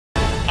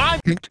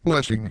Pink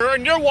blessing.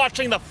 And you're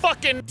watching the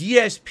fucking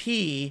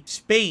DSP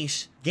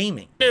Space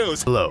Gaming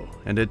News. Hello,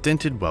 and a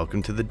dented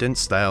welcome to the Dent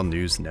Style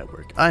News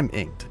Network. I'm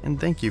Inked, and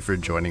thank you for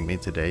joining me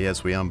today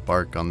as we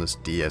embark on this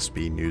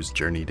DSP news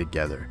journey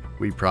together.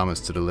 We promise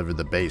to deliver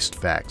the based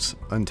facts,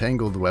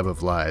 untangle the web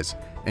of lies,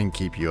 and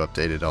keep you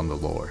updated on the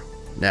lore.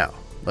 Now,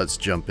 let's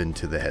jump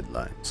into the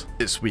headlines.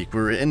 This week,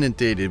 we're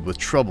inundated with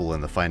trouble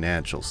in the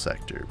financial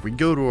sector. We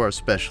go to our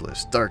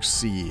specialist, Dark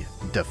Sea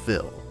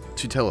DePhil,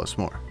 to tell us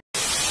more.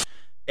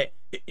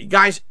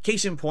 Guys,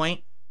 case in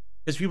point,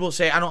 because people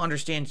say, I don't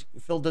understand,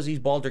 Phil does these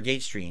Baldur's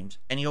Gate streams,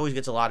 and he always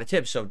gets a lot of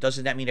tips, so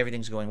doesn't that mean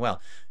everything's going well?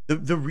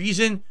 The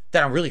reason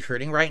that I'm really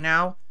hurting right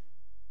now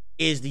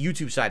is the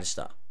YouTube side of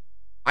stuff.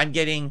 I'm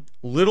getting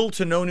little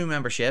to no new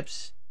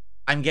memberships.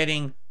 I'm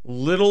getting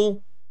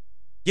little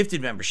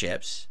gifted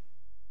memberships.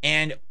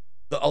 And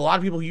a lot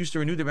of people who used to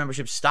renew their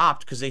membership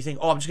stopped because they think,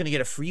 oh, I'm just going to get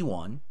a free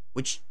one,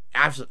 which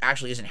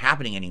actually isn't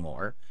happening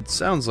anymore. It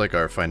sounds like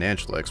our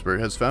financial expert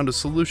has found a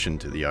solution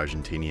to the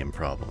Argentinian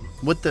problem.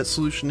 What that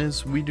solution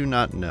is, we do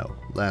not know.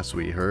 Last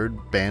we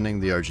heard, banning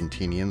the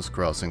Argentinians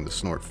crossing the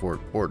Snort Fort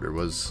border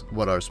was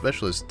what our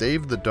specialist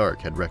Dave the Dark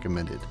had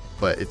recommended,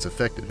 but its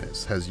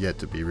effectiveness has yet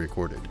to be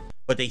recorded.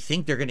 But they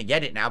think they're going to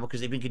get it now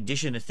because they've been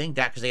conditioned to think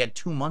that because they had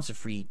 2 months of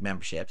free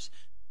memberships.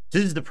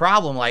 This is the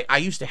problem. Like, I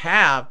used to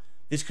have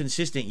this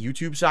consistent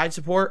YouTube side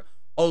support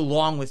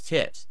along with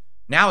tips.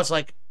 Now it's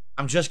like,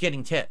 I'm just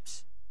getting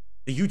tips.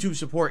 The YouTube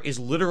support is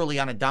literally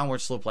on a downward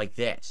slope like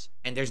this.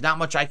 And there's not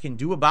much I can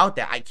do about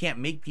that. I can't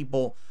make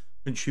people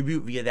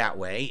contribute via that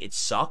way. It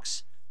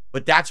sucks.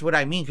 But that's what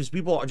I mean, because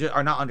people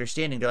are not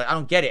understanding. They're like, I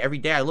don't get it. Every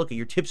day I look at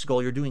your tips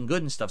goal, you're doing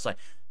good and stuff. It's like,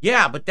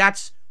 yeah, but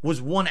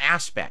was one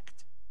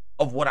aspect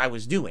of what I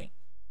was doing.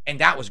 And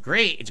that was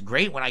great. It's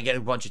great when I get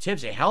a bunch of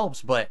tips. It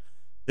helps. But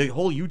the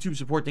whole YouTube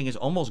support thing is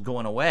almost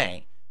going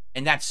away.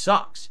 And that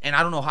sucks. And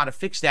I don't know how to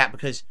fix that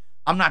because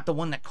I'm not the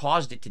one that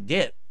caused it to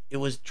dip. It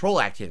was troll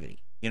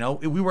activity. You know,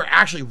 we were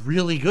actually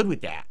really good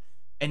with that.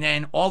 And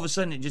then all of a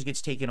sudden it just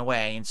gets taken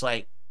away. And it's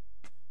like,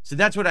 so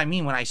that's what I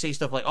mean when I say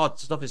stuff like, oh,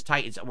 stuff is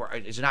tight.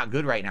 It's not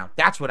good right now.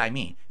 That's what I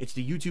mean. It's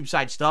the YouTube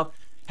side stuff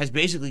has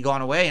basically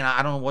gone away. And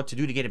I don't know what to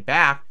do to get it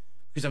back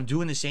because I'm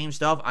doing the same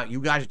stuff.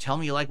 You guys are telling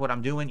me you like what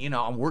I'm doing. You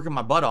know, I'm working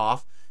my butt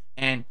off.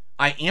 And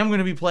I am going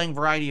to be playing a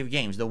variety of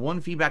games. The one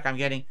feedback I'm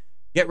getting,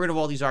 get rid of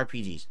all these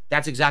RPGs.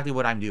 That's exactly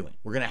what I'm doing.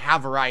 We're going to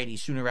have variety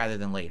sooner rather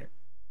than later.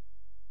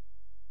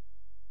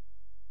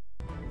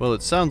 Well,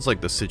 it sounds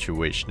like the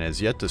situation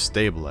has yet to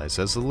stabilize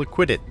as the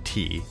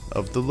liquidity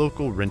of the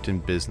local Renton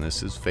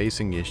business is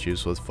facing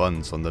issues with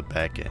funds on the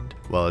back end,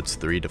 while its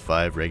 3 to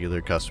 5 regular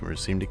customers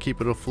seem to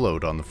keep it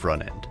afloat on the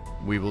front end.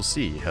 We will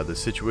see how the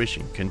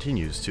situation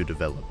continues to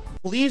develop.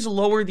 Please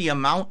lower the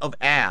amount of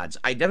ads.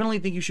 I definitely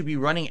think you should be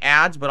running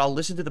ads, but I'll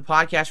listen to the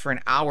podcast for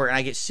an hour and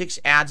I get 6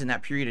 ads in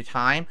that period of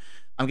time.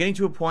 I'm getting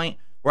to a point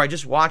where I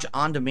just watch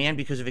on demand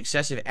because of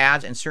excessive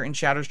ads and certain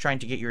chatters trying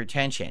to get your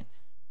attention.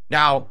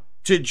 Now,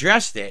 to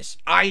address this,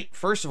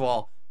 first of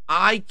all,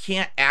 I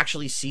can't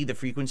actually see the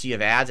frequency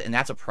of ads, and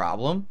that's a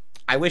problem.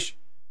 I wish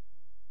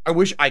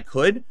I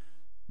could.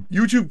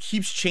 YouTube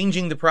keeps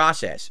changing the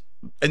process,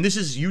 and this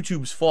is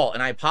YouTube's fault,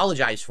 and I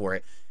apologize for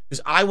it,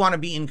 because I want to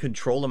be in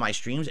control of my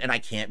streams, and I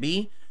can't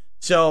be.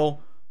 So,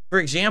 for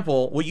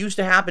example, what used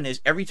to happen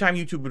is every time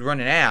YouTube would run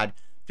an ad,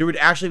 there would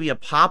actually be a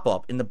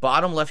pop-up in the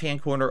bottom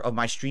left-hand corner of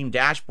my stream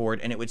dashboard,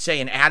 and it would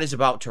say, an ad is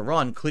about to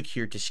run, click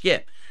here to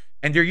skip.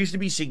 And there used to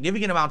be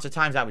significant amounts of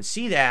times I would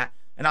see that,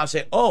 and I would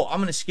say, oh, I'm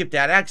going to skip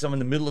that ad because I'm in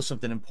the middle of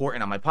something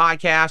important on my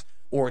podcast,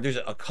 or there's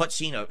a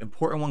cutscene, an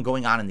important one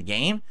going on in the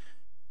game.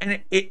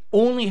 And it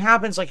only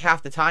happens like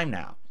half the time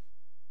now.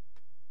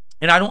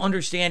 And I don't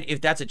understand if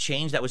that's a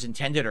change that was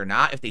intended or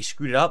not, if they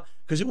screwed it up,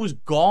 because it was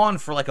gone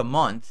for like a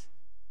month.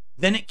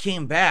 Then it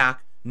came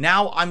back.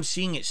 Now I'm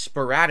seeing it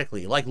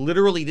sporadically. Like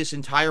literally this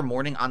entire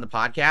morning on the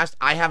podcast,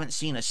 I haven't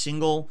seen a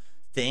single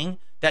thing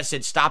that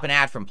said stop an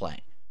ad from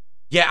playing.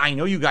 Yeah, I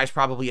know you guys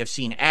probably have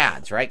seen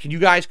ads, right? Can you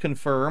guys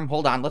confirm?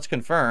 Hold on, let's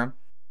confirm.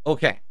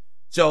 Okay,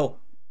 so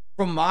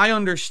from my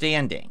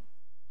understanding,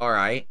 all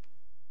right,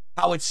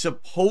 how it's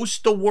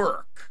supposed to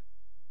work,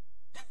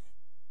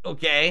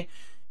 okay,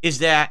 is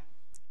that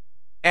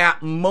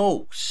at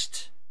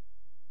most,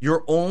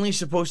 you're only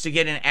supposed to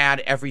get an ad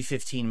every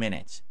 15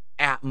 minutes.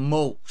 At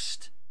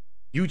most.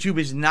 YouTube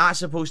is not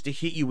supposed to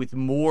hit you with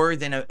more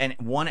than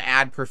one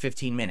ad per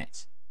 15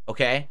 minutes,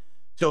 okay?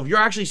 So if you're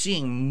actually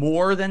seeing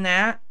more than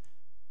that,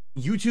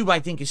 YouTube, I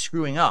think, is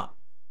screwing up.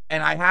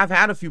 And I have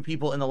had a few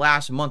people in the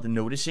last month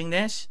noticing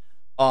this.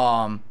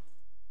 So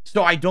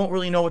I don't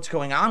really know what's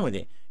going on with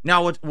it.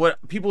 Now,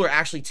 what people are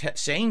actually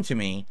saying to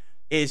me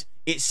is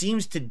it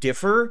seems to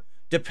differ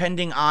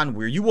depending on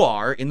where you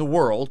are in the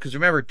world. Because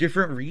remember,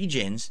 different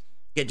regions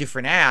get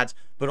different ads.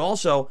 But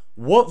also,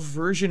 what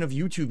version of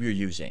YouTube you're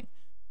using.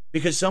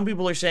 Because some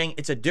people are saying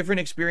it's a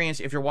different experience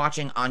if you're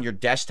watching on your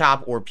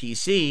desktop or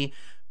PC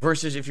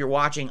versus if you're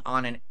watching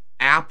on an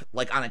app,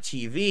 like on a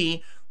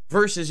TV,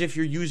 versus if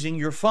you're using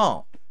your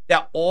phone.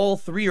 That all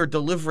three are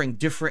delivering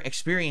different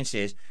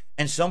experiences.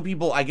 And some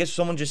people, I guess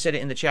someone just said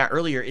it in the chat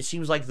earlier, it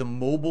seems like the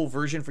mobile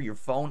version for your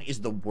phone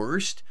is the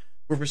worst,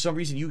 where for some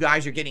reason you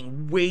guys are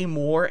getting way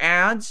more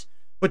ads,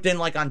 but then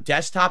like on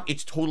desktop,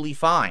 it's totally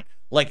fine.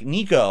 Like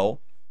Nico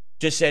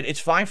just said, it's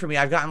fine for me.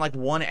 I've gotten like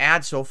 1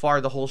 ad so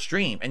far the whole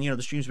stream. And, you know,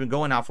 the stream's been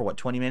going now for what,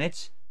 20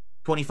 minutes?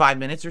 25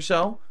 minutes or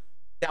so?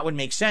 That would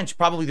make sense.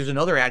 Probably there's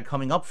another ad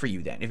coming up for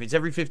you then. If it's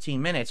every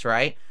 15 minutes,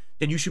 right?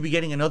 Then you should be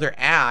getting another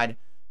ad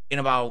in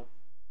about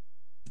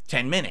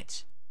 10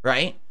 minutes,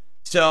 right?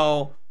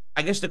 So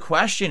I guess the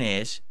question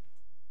is,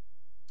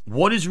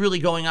 what is really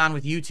going on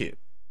with YouTube?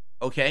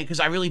 Okay, because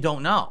I really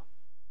don't know.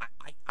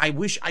 I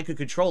wish I could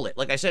control it.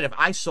 Like I said, if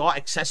I saw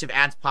excessive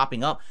ads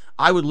popping up,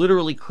 I would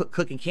literally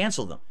click and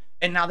cancel them.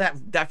 And now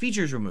that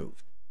feature is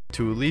removed.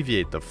 To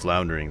alleviate the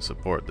floundering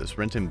support, this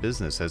Renton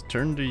business has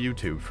turned to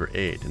YouTube for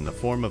aid in the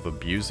form of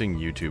abusing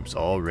YouTube's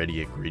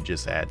already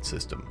egregious ad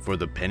system for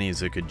the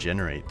pennies it could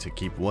generate to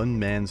keep one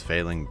man's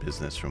failing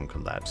business from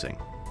collapsing.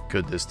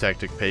 Could this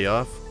tactic pay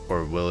off,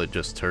 or will it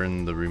just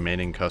turn the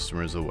remaining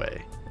customers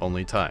away?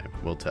 Only time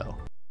will tell.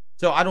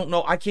 So I don't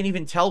know. I can't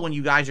even tell when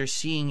you guys are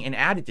seeing an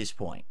ad at this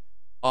point.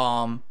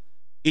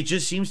 It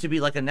just seems to be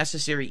like a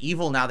necessary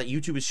evil now that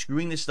YouTube is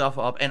screwing this stuff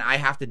up and I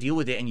have to deal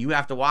with it and you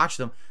have to watch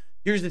them.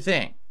 Here's the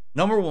thing.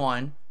 Number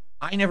one,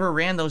 I never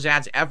ran those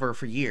ads ever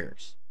for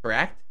years,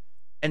 correct?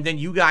 And then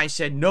you guys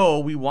said, no,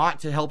 we want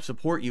to help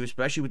support you,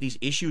 especially with these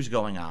issues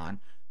going on.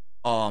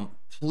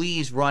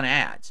 Please run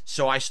ads.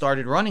 So I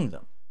started running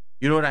them.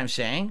 You know what I'm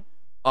saying?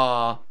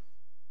 And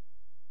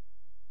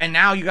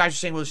now you guys are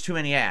saying, well, there's too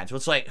many ads. Well,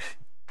 it's like,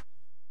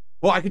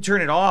 well, I could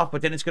turn it off,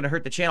 but then it's going to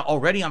hurt the channel.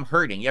 Already I'm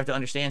hurting. You have to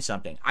understand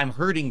something. I'm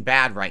hurting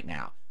bad right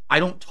now.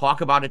 I don't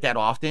talk about it that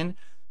often,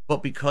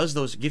 but because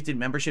those gifted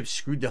memberships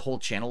screwed the whole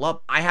channel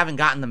up, I haven't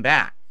gotten them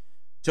back.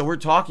 So we're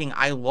talking,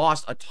 I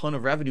lost a ton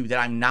of revenue that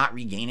I'm not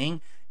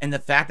regaining. And the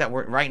fact that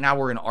right now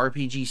we're in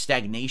RPG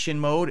stagnation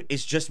mode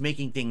is just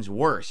making things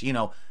worse. You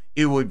know,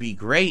 it would be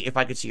great if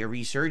I could see a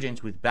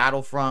resurgence with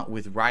Battlefront,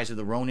 with Rise of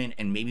the Ronin,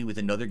 and maybe with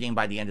another game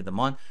by the end of the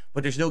month.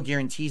 But there's no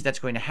guarantees that's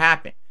going to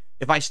happen.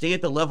 If I stay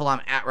at the level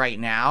I'm at right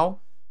now,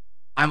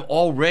 I'm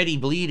already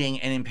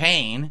bleeding and in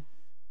pain.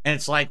 And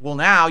it's like, well,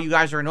 now you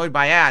guys are annoyed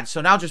by ads.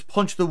 So now just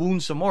punch the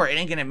wound some more. It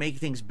ain't going to make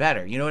things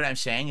better. You know what I'm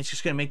saying? It's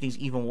just going to make things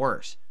even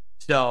worse.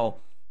 So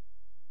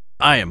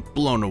I am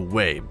blown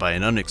away by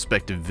an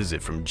unexpected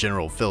visit from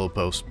General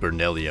Philippos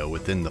Bernelio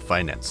within the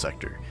finance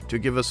sector to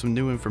give us some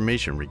new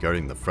information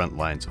regarding the front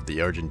lines of the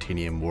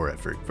Argentinian war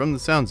effort. From the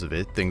sounds of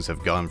it, things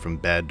have gone from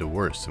bad to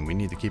worse, and we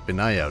need to keep an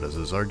eye out as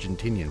those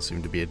Argentinians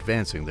seem to be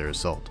advancing their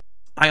assault.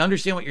 I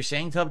understand what you're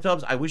saying,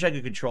 Tubs. I wish I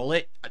could control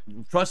it.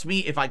 Trust me,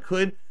 if I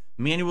could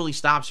manually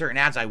stop certain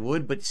ads, I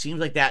would, but it seems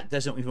like that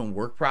doesn't even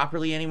work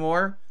properly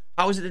anymore.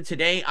 How is it that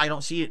today I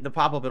don't see it, the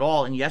pop-up at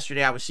all, and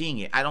yesterday I was seeing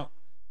it? I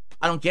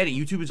don't get it.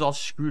 YouTube is all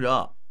screwed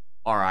up.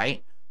 All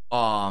right.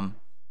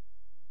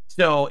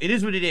 So it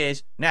is what it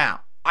is.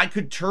 Now, I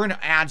could turn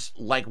ads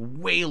like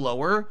way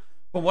lower,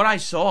 but what I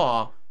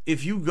saw,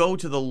 if you go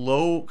to the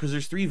low, because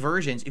there's 3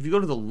 versions, if you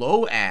go to the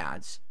low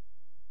ads,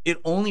 it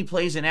only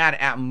plays an ad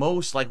at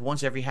most like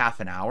once every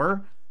half an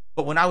hour.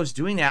 But when I was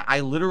doing that,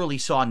 I literally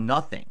saw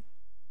nothing.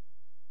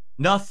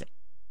 Nothing.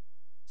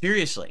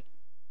 Seriously.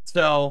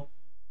 So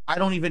I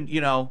don't even,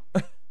 you know,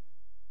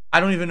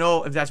 I don't even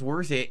know if that's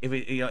worth it. If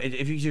it, you know,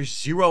 if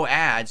there's 0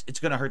 ads, it's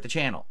going to hurt the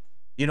channel.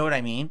 You know what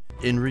I mean?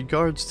 In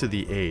regards to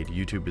the aid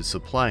YouTube is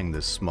supplying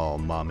this small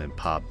mom and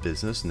pop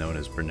business known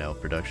as Burnell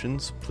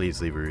Productions, please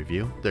leave a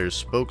review. Their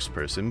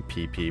spokesperson,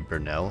 PP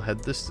Burnell,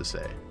 had this to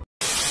say.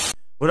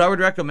 What I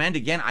would recommend,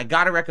 again, I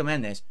got to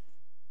recommend this.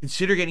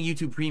 Consider getting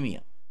YouTube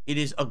Premium. It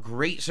is a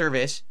great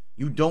service.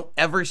 You don't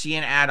ever see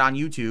an ad on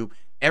YouTube.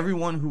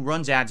 Everyone who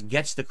runs ads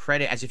gets the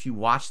credit as if you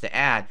watch the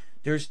ad.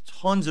 There's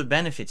tons of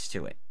benefits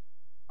to it.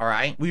 All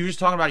right? We were just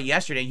talking about it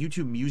yesterday.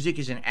 YouTube Music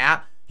is an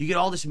app. You get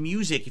all this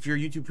music if you're a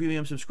YouTube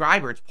Premium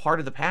subscriber. It's part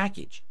of the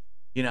package.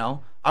 You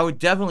know? I would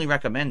definitely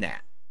recommend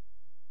that.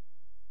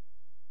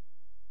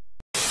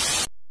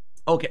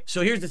 Okay,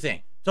 so here's the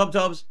thing.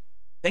 Tubs,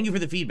 thank you for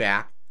the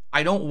feedback.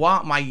 I don't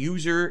want my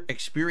user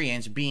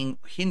experience being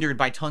hindered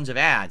by tons of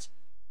ads.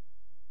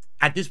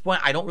 At this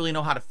point, I don't really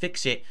know how to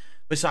fix it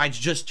besides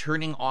just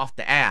turning off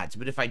the ads.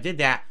 But if I did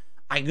that,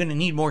 I'm going to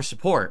need more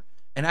support.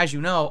 And as you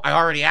know, I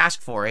already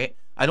asked for it.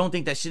 I don't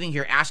think that sitting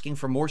here asking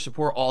for more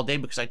support all day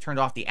because I turned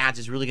off the ads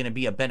is really going to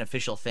be a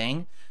beneficial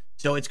thing.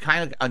 So it's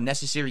kind of a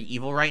necessary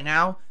evil right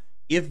now.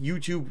 If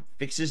YouTube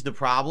fixes the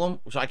problem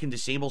so I can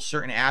disable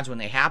certain ads when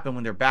they happen,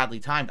 when they're badly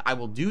timed, I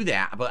will do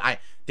that. But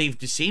they've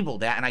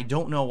disabled that and I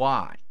don't know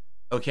why.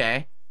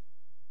 Okay?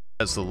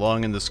 That's the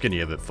long and the skinny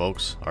of it,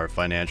 folks. Our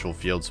financial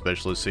field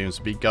specialist seems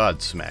to be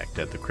godsmacked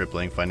at the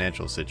crippling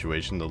financial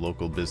situation the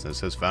local business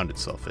has found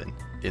itself in.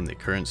 In the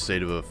current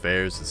state of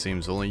affairs, it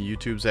seems only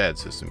YouTube's ad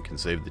system can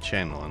save the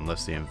channel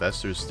unless the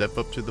investors step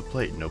up to the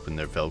plate and open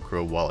their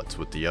Velcro wallets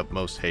with the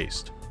utmost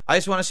haste. I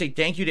just want to say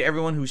thank you to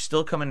everyone who's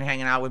still coming and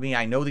hanging out with me.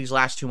 I know these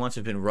last 2 months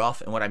have been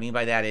rough, and what I mean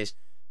by that is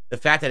the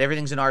fact that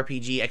everything's an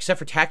RPG, except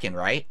for Tekken,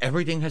 right?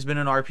 Everything has been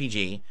an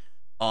RPG.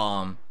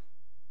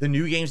 The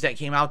new games that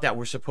came out that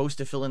were supposed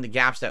to fill in the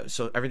gaps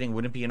so everything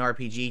wouldn't be an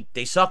RPG,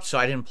 they sucked, so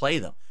I didn't play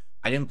them.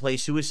 I didn't play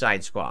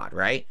Suicide Squad,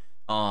 right?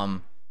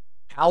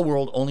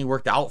 Palworld only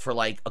worked out for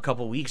like a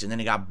couple weeks, and then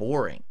it got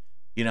boring,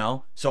 you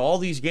know? So all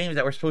these games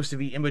that were supposed to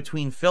be in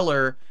between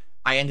filler,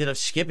 I ended up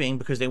skipping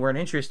because they weren't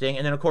interesting.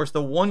 And then, of course,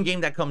 the one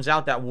game that comes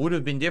out that would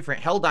have been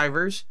different,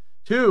 Helldivers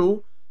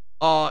 2,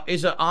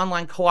 is an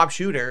online co-op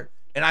shooter,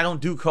 and I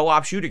don't do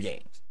co-op shooter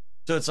games.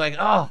 So it's like,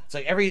 it's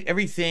like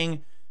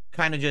everything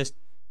kind of just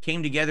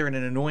came together in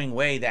an annoying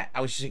way that I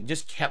was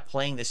just kept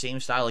playing the same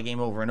style of game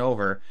over and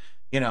over,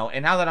 you know.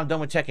 And now that I'm done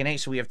with Tekken 8,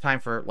 so we have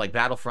time for like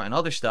Battlefront and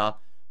other stuff,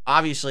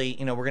 obviously,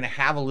 you know, we're going to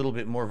have a little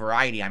bit more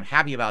variety. I'm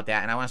happy about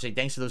that, and I want to say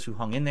thanks to those who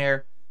hung in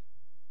there.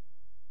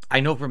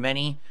 I know for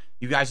many,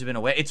 you guys have been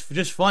away. It's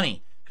just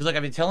funny, because like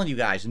I've been telling you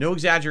guys, no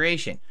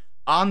exaggeration,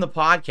 on the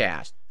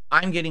podcast,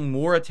 I'm getting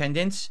more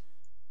attendance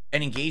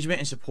and engagement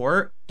and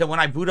support than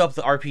when I boot up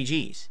the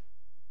RPGs.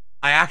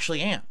 I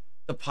actually am.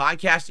 The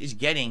podcast is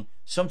getting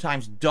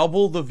sometimes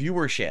double the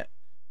viewership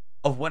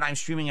of when I'm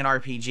streaming an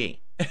RPG.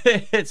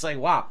 It's like,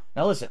 wow.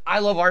 Now listen, I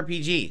love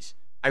RPGs.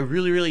 I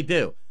really, really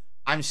do.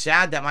 I'm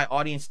sad that my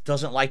audience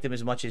doesn't like them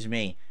as much as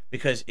me,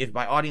 because if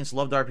my audience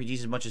loved RPGs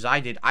as much as I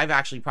did, I've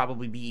actually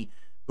probably be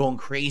going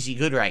crazy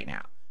good right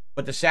now.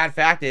 But the sad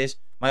fact is,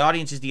 my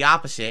audience is the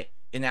opposite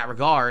in that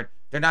regard.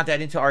 They're not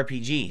that into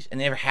RPGs, and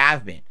they never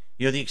have been.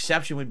 You know, the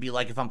exception would be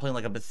like if I'm playing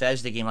like a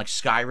Bethesda game like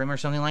Skyrim or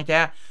something like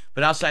that.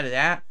 But outside of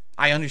that,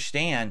 I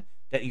understand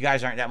that you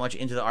guys aren't that much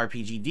into the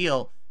RPG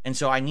deal, and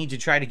so I need to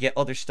try to get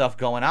other stuff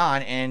going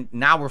on, and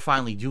now we're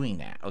finally doing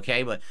that,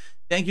 okay? But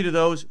thank you to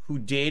those who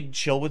did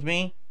chill with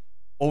me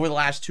over the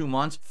last 2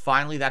 months.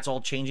 Finally, that's all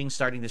changing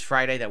starting this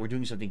Friday, that we're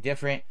doing something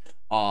different.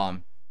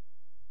 And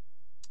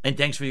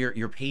thanks for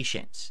your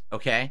patience,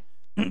 okay?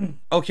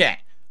 Okay.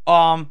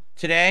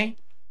 Today,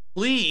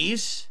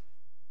 please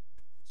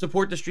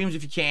support the streams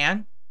if you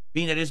can,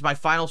 being that it is my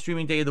final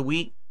streaming day of the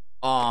week.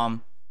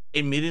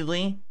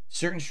 Admittedly,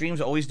 certain streams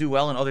always do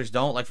well and others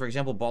don't. Like, for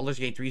example, Baldur's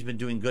Gate 3 has been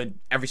doing good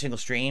every single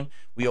stream.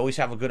 We always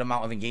have a good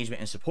amount of engagement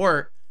and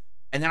support.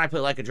 And then I play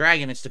Like a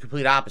Dragon, it's the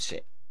complete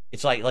opposite.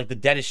 It's like the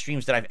deadest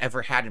streams that I've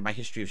ever had in my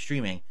history of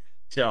streaming.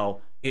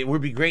 So it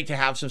would be great to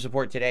have some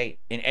support today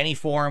in any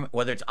form,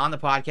 whether it's on the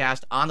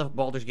podcast, on the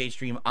Baldur's Gate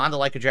stream, on the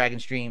Like a Dragon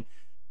stream.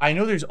 I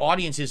know there's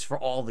audiences for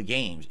all the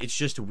games. It's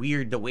just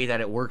weird the way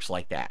that it works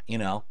like that, you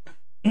know?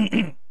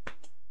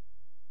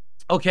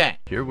 Okay.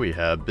 Here we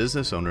have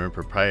business owner and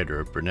proprietor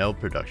of Burnell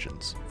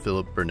Productions,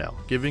 Philip Burnell,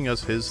 giving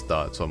us his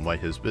thoughts on why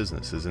his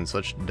business is in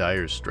such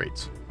dire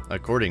straits.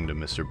 According to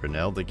Mr.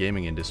 Burnell, the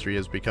gaming industry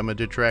has become a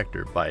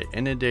detractor by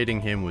inundating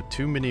him with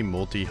too many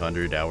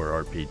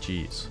multi-hundred-hour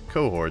RPGs.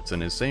 Cohorts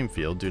in his same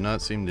field do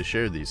not seem to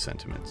share these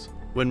sentiments.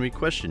 When we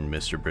questioned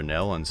Mr.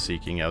 Burnell on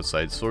seeking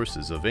outside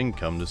sources of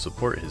income to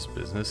support his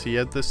business, he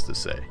had this to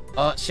say.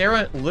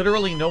 Sarah,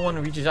 literally no one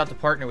reaches out to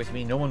partner with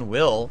me. No one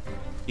will,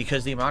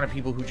 because the amount of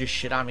people who just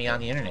shit on me on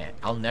the internet.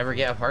 I'll never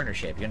get a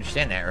partnership. You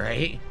understand that,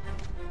 right?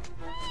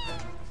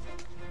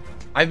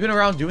 I've been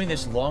around doing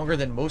this longer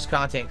than most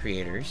content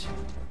creators.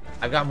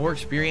 I've got more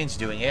experience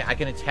doing it. I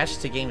can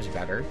attest to games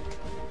better,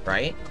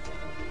 right?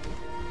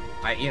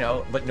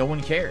 But no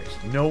one cares.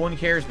 No one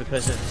cares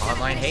because of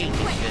online hate.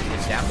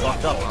 It's that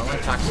fucked up. Online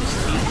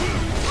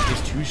toxicity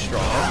is too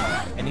strong,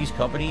 and these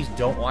companies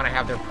don't want to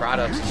have their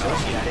products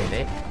associated with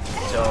it,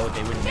 so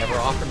they would never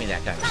offer me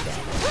that kind of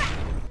stuff.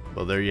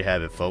 Well, there you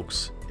have it,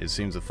 folks. It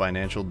seems the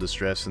financial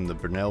distress in the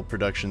Burnell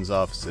Productions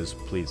offices,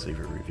 please leave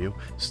a review,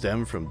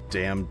 stem from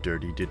damn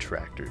dirty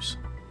detractors.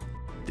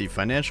 The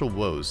financial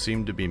woes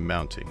seem to be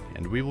mounting,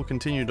 and we will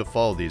continue to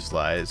follow these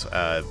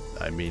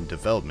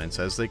developments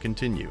as they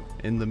continue.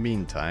 In the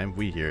meantime,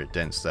 we here at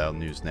Dent Style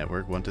News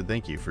Network want to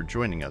thank you for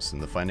joining us in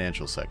the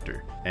financial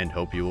sector, and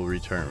hope you will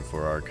return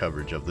for our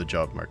coverage of the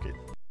job market.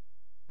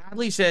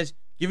 Hadley says,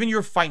 given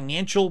your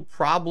financial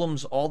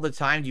problems all the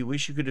time, do you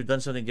wish you could have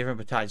done something different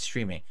besides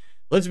streaming?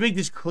 Let's make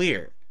this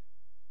clear.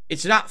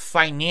 It's not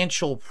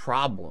financial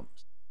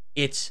problems.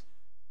 It's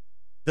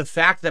the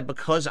fact that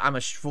because I'm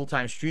a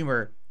full-time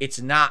streamer,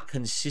 it's not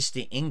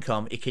consistent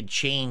income. It could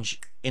change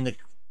in the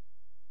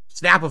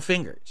snap of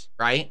fingers,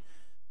 right?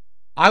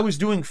 I was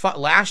doing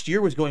last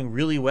year was going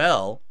really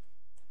well,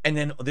 and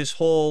then this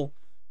whole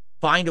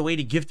find a way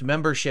to gift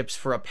memberships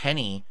for a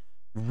penny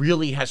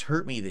really has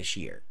hurt me this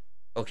year.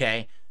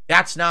 Okay,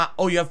 that's not,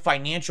 oh, you have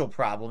financial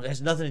problems. It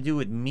has nothing to do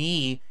with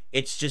me.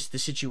 It's just the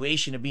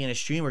situation of being a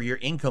streamer. Your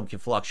income can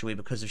fluctuate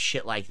because of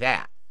shit like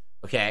that.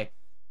 Okay,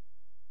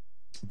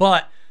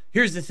 but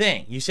here's the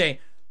thing. You say,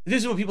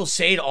 this is what people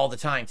say all the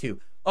time too.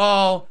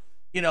 Oh,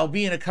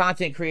 being a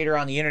content creator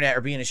on the internet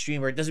or being a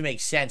streamer, it doesn't make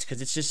sense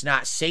because it's just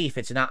not safe.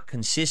 It's not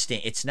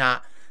consistent. It's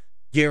not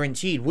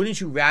guaranteed. Wouldn't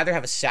you rather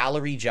have a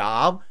salary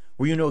job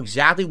where you know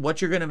exactly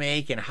what you're going to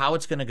make and how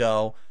it's going to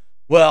go?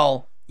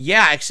 Well,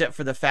 yeah, except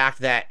for the fact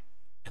that,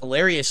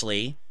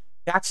 hilariously,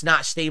 that's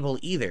not stable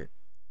either.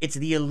 It's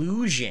the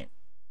illusion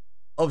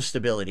of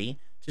stability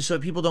just so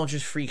people don't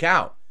just freak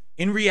out.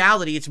 In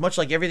reality, it's much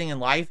like everything in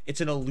life. It's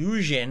an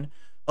illusion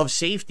of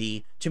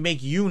safety to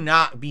make you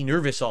not be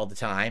nervous all the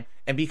time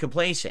and be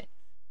complacent.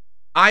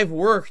 I've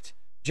worked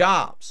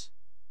jobs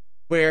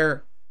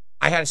where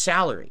I had a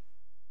salary.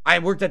 I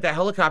worked at that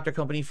helicopter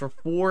company for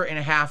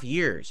 4.5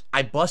 years.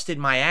 I busted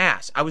my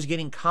ass. I was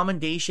getting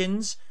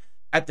commendations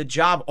at the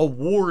job,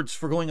 awards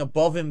for going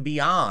above and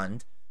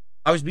beyond.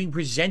 I was being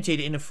presented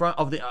in the front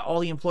of all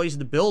the employees of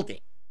the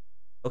building.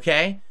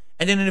 Okay?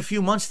 And then in a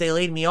few months, they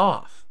laid me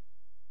off.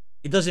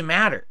 It doesn't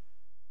matter.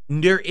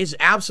 There is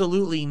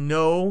absolutely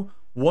no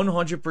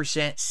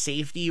 100%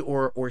 safety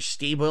or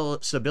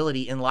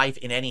stability in life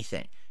in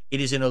anything.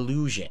 It is an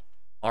illusion.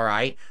 All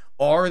right?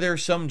 Are there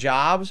some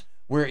jobs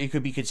where it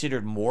could be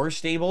considered more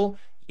stable?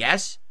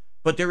 Yes,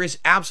 but there is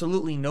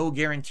absolutely no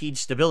guaranteed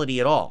stability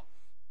at all.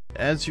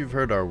 As you've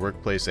heard our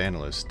workplace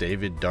analyst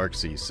David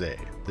Darksey say,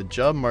 the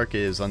job market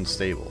is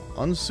unstable,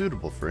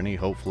 unsuitable for any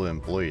hopeful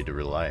employee to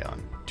rely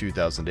on.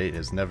 2008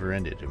 has never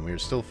ended, and we are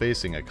still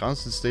facing a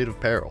constant state of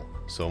peril.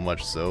 So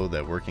much so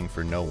that working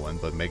for no one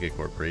but mega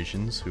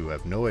corporations who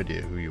have no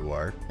idea who you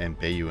are and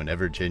pay you an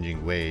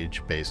ever-changing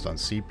wage based on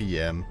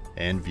CPM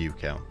and view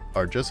count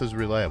are just as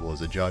reliable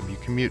as a job you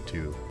commute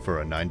to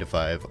for a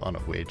 9-to-5 on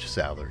a wage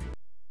salary.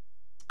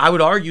 I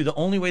would argue the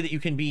only way that you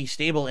can be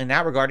stable in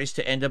that regard is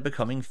to end up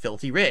becoming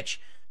filthy rich.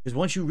 Because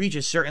once you reach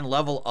a certain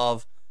level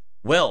of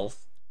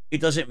wealth, it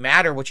doesn't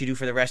matter what you do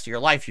for the rest of your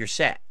life, you're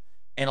set.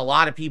 And a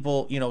lot of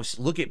people, you know,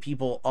 look at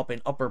people up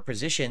in upper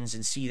positions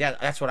and see that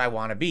that's what I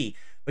want to be.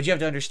 But you have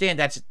to understand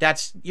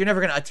that's you're never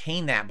going to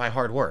attain that by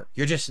hard work.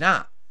 You're just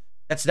not.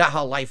 That's not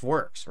how life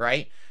works,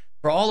 right?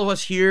 For all of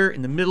us here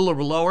in the middle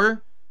or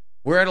lower,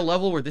 we're at a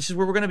level where this is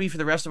where we're going to be for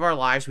the rest of our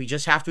lives. We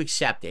just have to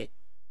accept it.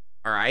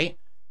 All right?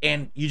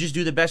 And you just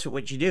do the best with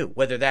what you do,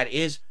 whether that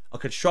is a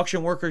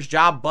construction worker's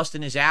job,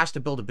 busting his ass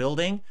to build a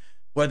building,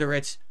 whether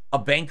it's a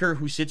banker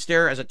who sits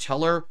there as a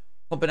teller,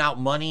 pumping out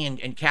money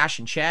and cash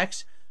and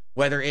checks,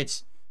 whether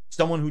it's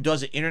someone who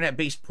does an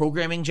internet-based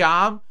programming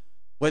job,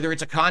 whether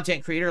it's a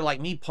content creator like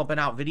me pumping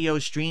out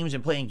videos, streams,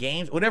 and playing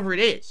games, whatever it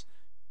is.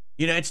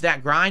 You know, it's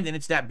that grind and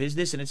it's that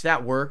business and it's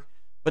that work,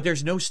 but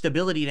there's no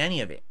stability in any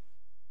of it.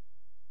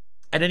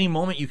 At any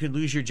moment, you could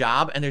lose your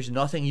job and there's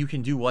nothing you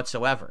can do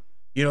whatsoever.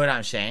 You know what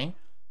I'm saying?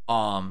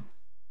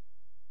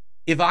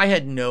 If I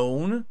had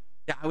known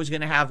that I was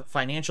going to have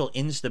financial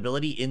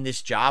instability in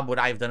this job, would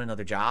I have done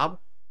another job?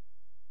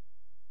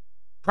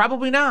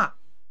 Probably not.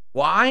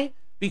 Why?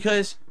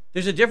 Because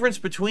there's a difference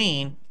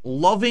between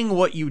loving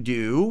what you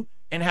do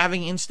and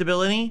having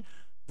instability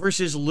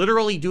versus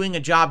literally doing a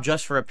job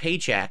just for a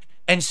paycheck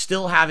and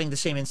still having the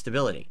same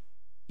instability.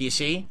 Do you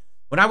see?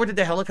 When I worked at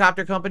the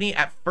helicopter company,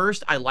 at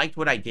first I liked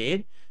what I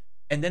did,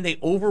 and then they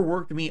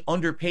overworked me,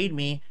 underpaid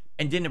me,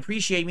 and didn't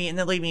appreciate me, and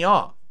then laid me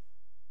off.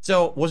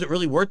 So was it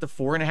really worth the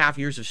 4.5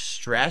 years of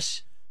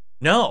stress?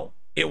 No,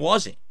 it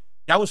wasn't.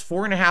 That was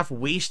 4.5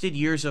 wasted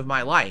years of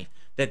my life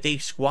that they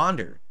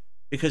squandered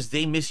because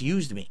they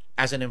misused me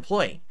as an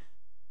employee.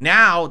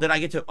 Now that I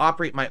get to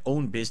operate my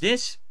own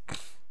business,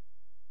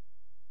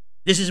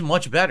 this is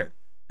much better.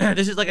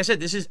 This is, like I said,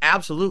 this is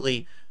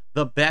absolutely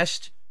the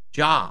best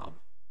job,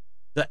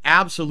 the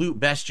absolute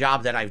best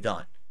job that I've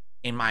done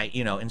in my,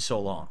 in so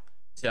long.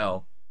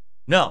 So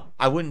no,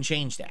 I wouldn't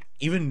change that.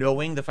 Even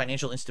knowing the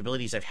financial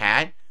instabilities I've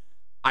had,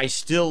 I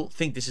still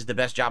think this is the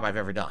best job I've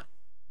ever done.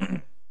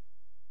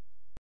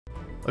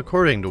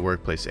 According to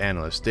workplace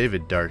analyst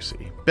David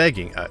Darksey,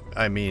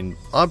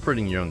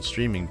 operating your own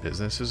streaming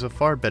business is a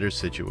far better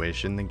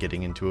situation than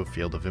getting into a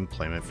field of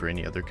employment for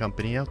any other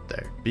company out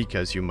there,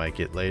 because you might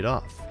get laid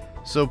off.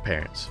 So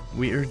parents,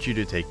 we urge you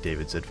to take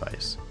David's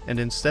advice, and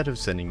instead of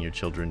sending your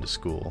children to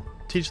school,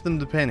 teach them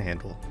to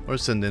panhandle, or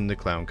send them to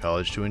clown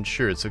college to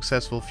ensure a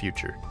successful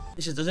future.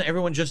 This is, doesn't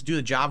everyone just do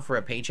the job for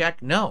a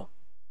paycheck? No.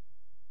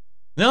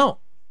 No.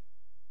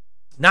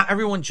 Not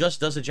everyone just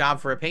does a job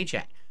for a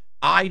paycheck.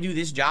 I do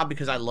this job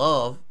because I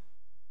love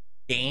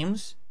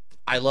games.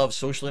 I love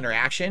social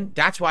interaction.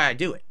 That's why I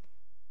do it.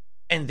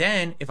 And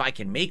then if I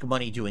can make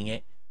money doing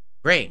it,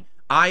 great.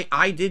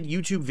 I did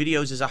YouTube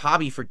videos as a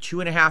hobby for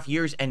 2.5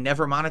 years and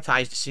never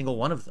monetized a single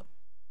one of them.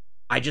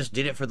 I just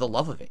did it for the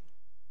love of it.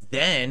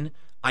 Then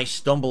I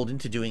stumbled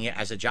into doing it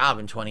as a job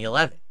in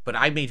 2011. But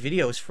I made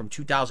videos from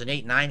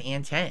 2008, 9,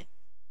 and 10.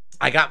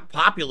 I got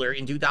popular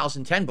in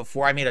 2010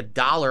 before I made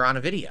 $1 on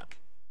a video.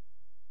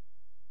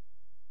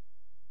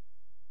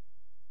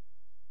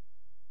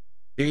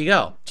 There you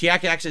go.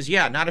 Tiak says,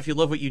 yeah, not if you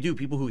love what you do.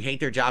 People who hate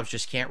their jobs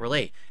just can't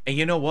relate. And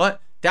you know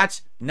what?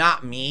 That's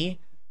not me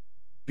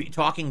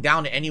talking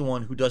down to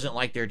anyone who doesn't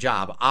like their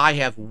job. I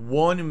have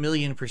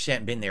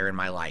 1,000,000% been there in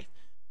my life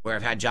where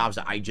I've had jobs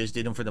that I just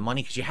did them for the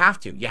money because you have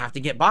to. You have to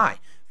get by.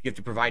 You have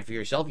to provide for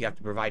yourself. You have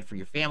to provide for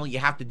your family. You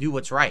have to do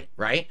what's right,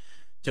 right?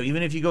 So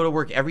even if you go to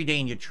work every day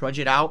and you trudge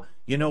it out,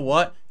 you know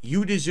what?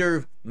 You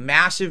deserve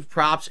massive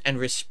props and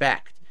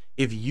respect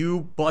if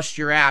you bust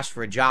your ass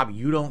for a job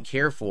you don't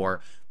care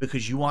for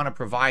because you want to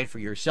provide for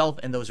yourself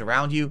and those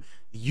around you.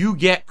 You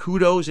get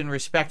kudos and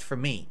respect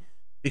from me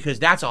because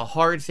that's a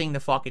hard thing to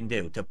fucking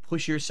do, to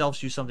push yourself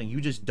through something you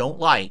just don't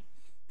like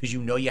because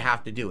you know you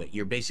have to do it.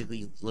 You're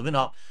basically living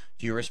up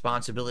to your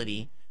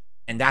responsibility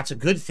And that's a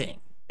good thing.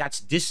 That's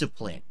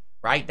discipline,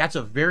 right? That's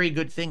a very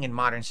good thing in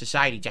modern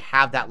society, to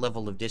have that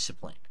level of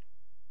discipline.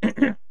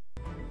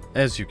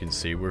 As you can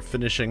see, we're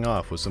finishing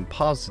off with some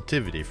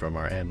positivity from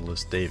our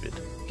analyst David,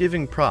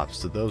 giving props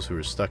to those who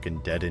are stuck in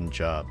dead-end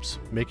jobs,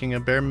 making a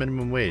bare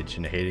minimum wage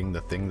and hating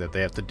the thing that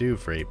they have to do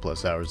for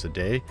 8+ hours a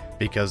day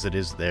because it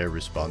is their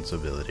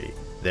responsibility.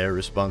 Their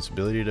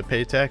responsibility to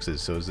pay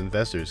taxes so his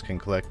investors can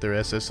collect their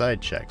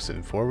SSI checks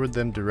and forward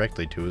them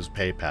directly to his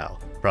PayPal.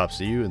 Props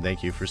to you and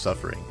thank you for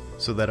suffering,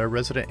 so that our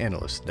resident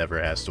analyst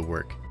never has to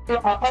work.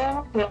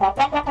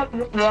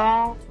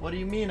 What do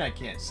you mean I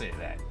can't say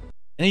that?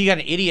 And then you got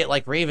an idiot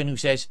like Raven who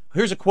says,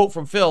 here's a quote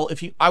from Phil,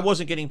 if I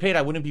wasn't getting paid,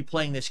 I wouldn't be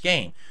playing this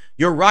game.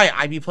 You're right,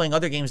 I'd be playing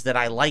other games that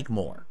I like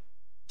more.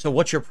 So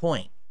what's your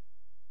point?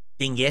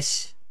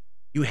 Dingus?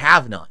 You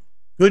have none.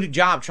 Good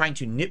job trying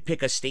to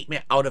nitpick a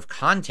statement out of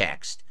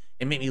context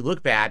and make me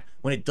look bad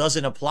when it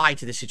doesn't apply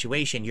to the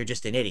situation. You're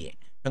just an idiot.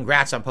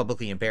 Congrats on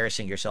publicly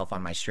embarrassing yourself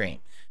on my stream.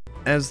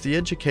 As the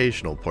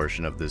educational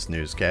portion of this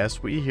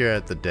newscast, we here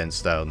at the Dent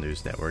Style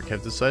News Network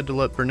have decided to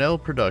let Burnell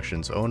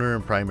Productions owner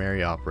and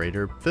primary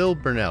operator Phil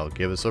Burnell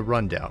give us a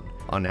rundown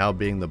on how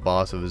being the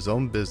boss of his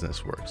own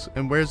business works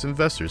and where his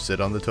investors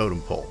sit on the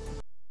totem pole.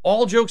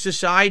 All jokes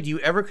aside, do you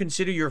ever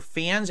consider your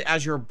fans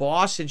as your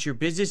boss since your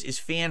business is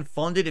fan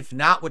funded? If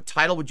not, what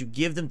title would you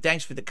give them?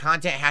 Thanks for the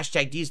content.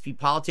 Hashtag DSP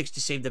Politics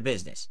to save the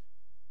business.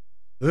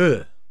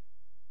 Ugh.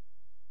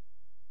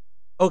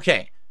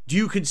 Okay. Do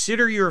you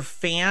consider your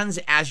fans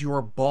as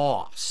your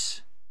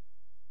boss?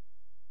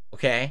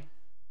 Okay.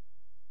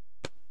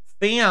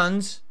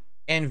 Fans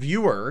and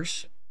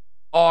viewers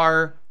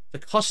are the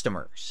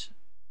customers.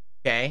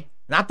 Okay.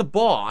 Not the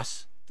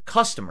boss, the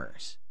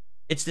customers.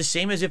 It's the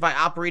same as if I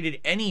operated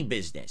any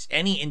business,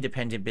 any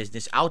independent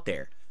business out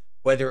there,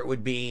 whether it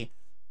would be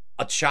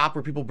a shop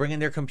where people bring in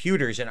their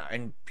computers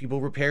and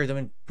people repair them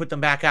and put them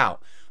back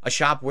out. A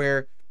shop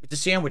where it's a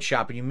sandwich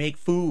shop and you make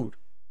food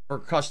for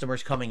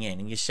customers coming in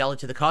and you sell it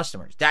to the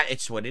customers.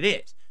 It's what it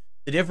is.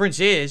 The difference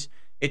is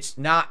it's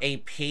not a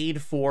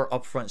paid for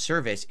upfront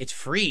service. It's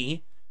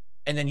free.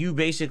 And then you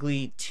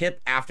basically tip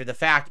after the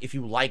fact if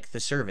you like the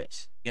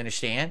service. You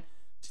understand?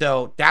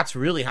 So that's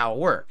really how it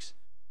works.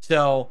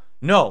 So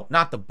no,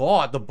 not the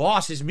boss. The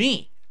boss is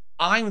me.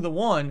 I'm the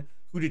one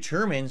who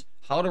determines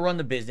how to run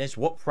the business,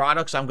 what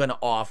products I'm going to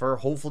offer,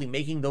 hopefully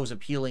making those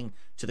appealing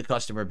to the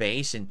customer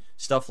base and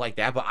stuff like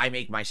that. But I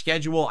make my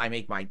schedule, I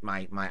make my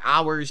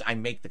hours, I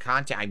make the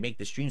content, I make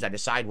the streams, I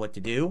decide what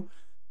to do.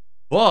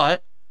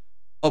 But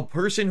a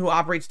person who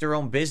operates their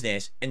own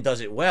business and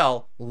does it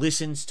well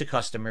listens to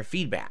customer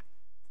feedback.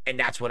 And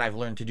that's what I've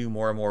learned to do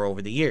more and more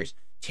over the years.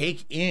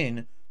 Take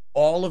in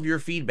all of your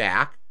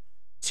feedback.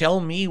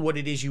 Tell me what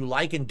it is you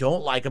like and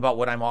don't like about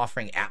what I'm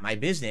offering at my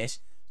business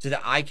so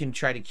that I can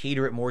try to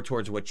cater it more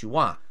towards what you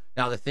want.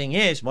 Now, the thing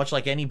is, much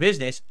like any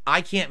business,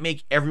 I can't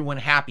make everyone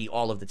happy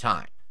all of the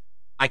time.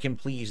 I can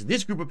please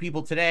this group of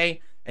people today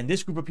and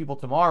this group of people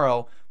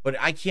tomorrow, but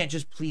I can't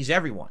just please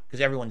everyone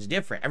because everyone's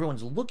different.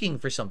 Everyone's looking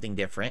for something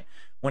different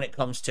when it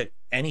comes to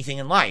anything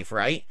in life,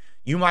 right?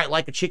 You might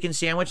like a chicken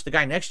sandwich, the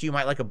guy next to you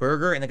might like a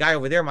burger, and the guy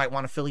over there might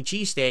want a Philly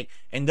cheesesteak,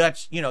 and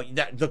that's, you know,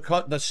 that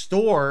the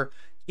store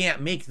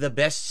can't make the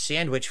best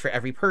sandwich for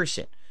every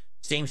person.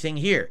 Same thing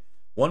here.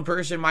 One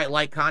person might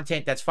like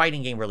content that's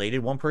fighting game related.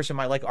 One person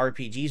might like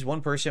RPGs.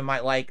 One person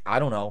might like, I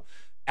don't know,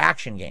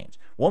 action games.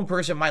 One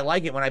person might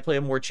like it when I play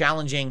a more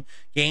challenging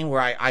game where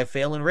I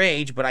fail and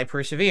rage, but I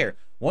persevere.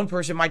 One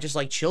person might just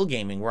like chill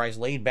gaming where I was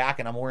laid back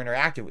and I'm more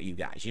interactive with you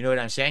guys. You know what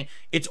I'm saying?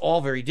 It's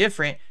all very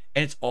different,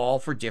 and it's all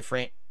for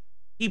different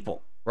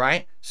people,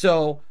 right?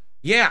 So,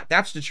 yeah,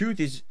 that's the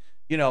truth is,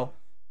 you know,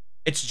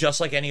 it's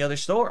just like any other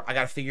store. I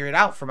got to figure it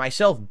out for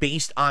myself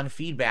based on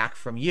feedback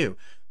from you.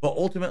 But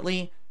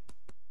ultimately,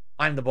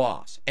 I'm the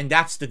boss. And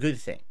that's the good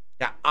thing.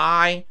 That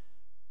I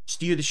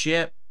steer the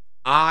ship.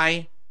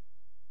 I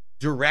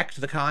direct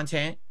the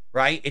content,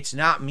 right? It's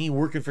not me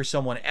working for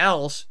someone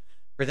else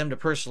for them to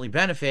personally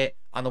benefit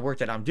on the work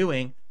that I'm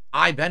doing.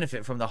 I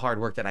benefit from the hard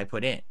work that I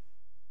put in.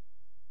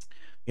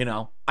 You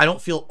know, I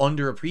don't feel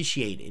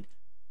underappreciated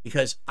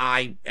because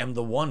I am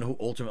the one who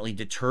ultimately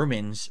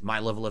determines my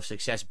level of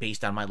success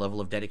based on my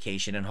level of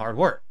dedication and hard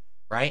work,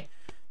 right?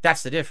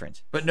 That's the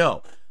difference. But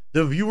no,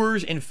 the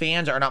viewers and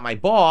fans are not my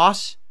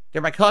boss.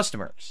 They're my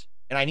customers.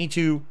 And I need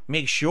to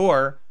make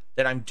sure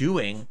that I'm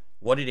doing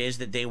what it is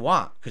that they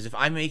want. Because if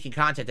I'm making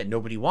content that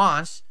nobody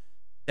wants,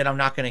 then I'm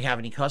not going to have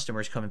any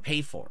customers come and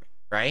pay for it,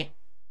 right?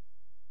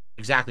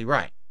 Exactly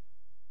right.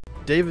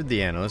 David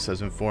the analyst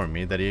has informed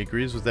me that he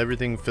agrees with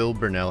everything Phil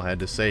Burnell had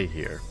to say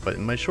here, but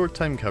in my short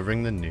time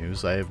covering the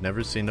news, I have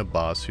never seen a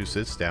boss who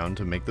sits down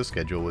to make the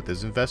schedule with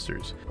his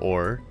investors,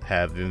 or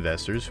have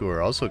investors who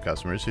are also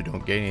customers who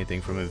don't gain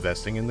anything from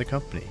investing in the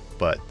company.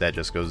 But that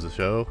just goes to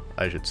show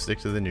I should stick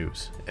to the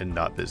news and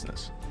not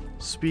business.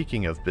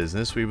 Speaking of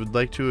business, we would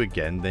like to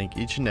again thank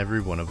each and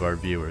every one of our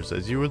viewers,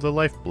 as you are the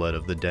lifeblood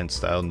of the Dent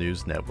Style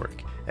News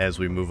Network. As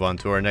we move on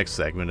to our next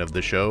segment of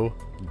the show,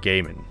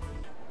 Gaming.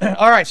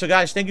 All right, so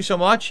guys, thank you so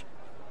much.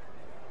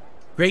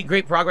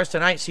 Great progress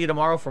tonight. See you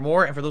tomorrow for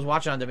more. And for those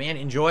watching on demand,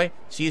 enjoy.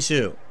 See you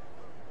soon.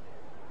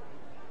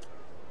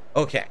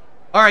 Okay.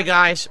 All right,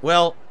 guys.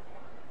 Well,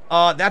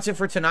 that's it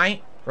for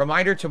tonight.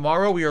 Reminder,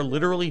 tomorrow we are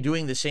literally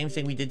doing the same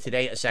thing we did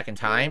today a second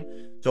time.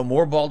 So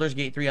more Baldur's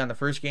Gate 3 on the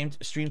first game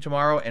stream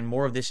tomorrow and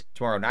more of this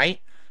tomorrow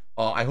night.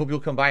 I hope you'll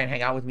come by and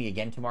hang out with me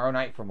again tomorrow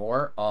night for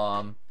more.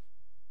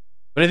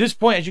 But at this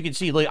point, as you can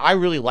see, like, I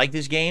really like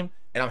this game,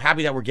 and I'm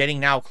happy that we're getting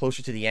now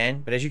closer to the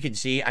end. But as you can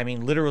see, I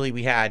mean, literally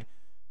we had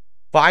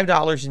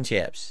 $5 in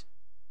tips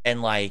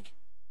and, like,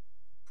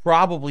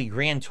 probably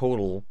grand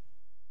total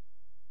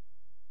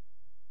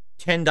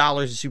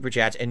 $10 in super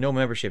chats and no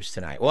memberships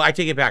tonight. Well, I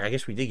take it back. I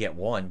guess we did get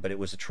one, but it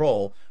was a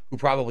troll who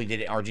probably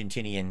did an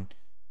Argentinian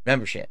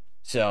membership.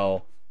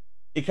 So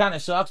it kind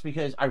of sucks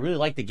because I really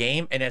like the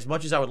game, and as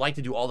much as I would like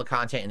to do all the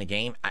content in the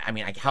game, I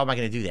mean, how am I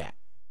going to do that?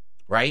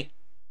 Right?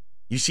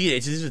 You see,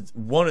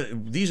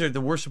 these are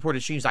the worst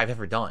supported streams I've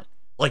ever done.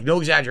 Like, no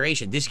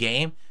exaggeration. This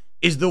game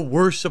is the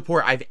worst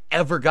support I've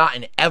ever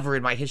gotten ever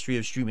in my history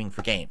of streaming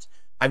for games.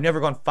 I've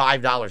never gone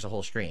 $5 a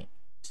whole stream.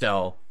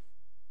 So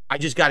I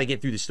just got to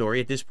get through the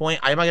story at this point.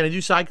 Am I going to do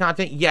side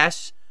content?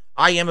 Yes,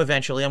 I am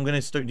eventually. I'm going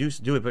to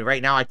do it. But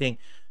right now, I think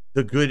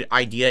the good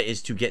idea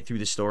is to get through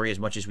the story as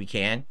much as we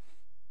can.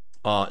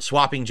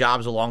 Swapping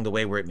jobs along the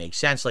way where it makes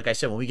sense. Like I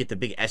said, when we get the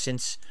big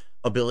essence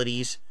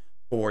abilities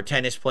for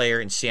tennis player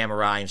and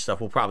samurai and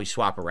stuff, we'll probably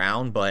swap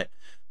around. But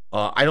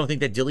I don't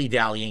think that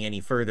dilly-dallying any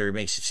further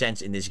makes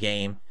sense in this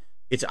game.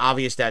 It's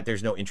obvious that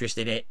there's no interest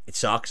in it. It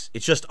sucks.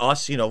 It's just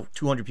us,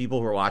 200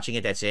 people who are watching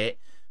it. That's it.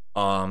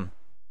 What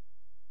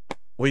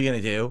are you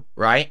going to do,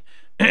 right?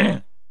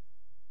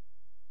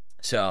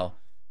 So,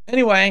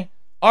 anyway,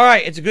 all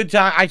right, it's a good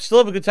time. I still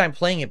have a good time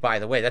playing it, by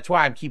the way. That's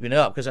why I'm keeping it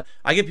up, because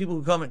I get people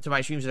who come into my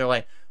streams and they're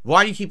like,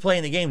 why do you keep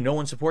playing the game? No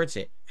one supports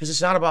it. Because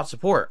it's not about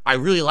support. I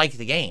really like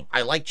the game.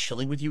 I like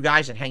chilling with you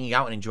guys and hanging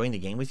out and enjoying the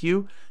game with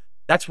you.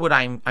 That's what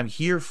I'm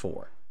here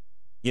for.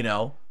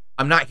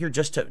 I'm not here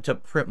just to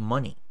print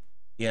money.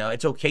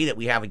 It's okay that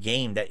we have a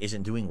game that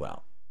isn't doing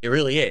well. It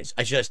really is.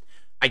 I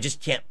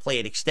just can't play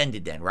it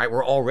extended then, right?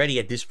 We're already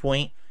at this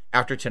point,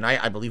 after tonight,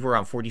 I believe we're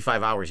around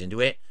 45 hours into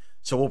it.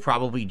 So we'll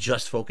probably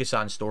just focus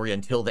on story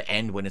until the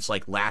end when it's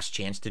like last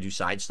chance to do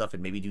side stuff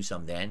and maybe do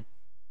some then.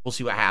 We'll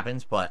see what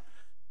happens. But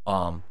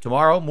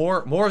tomorrow,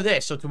 more of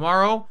this. So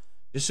tomorrow,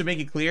 just to make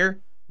it clear,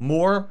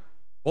 more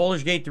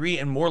Baldur's Gate 3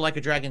 and more Like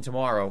a Dragon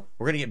tomorrow.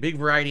 We're going to get big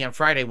variety on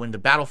Friday when the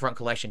Battlefront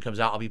collection comes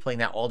out. I'll be playing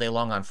that all day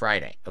long on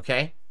Friday.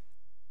 Okay?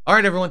 All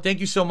right, everyone.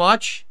 Thank you so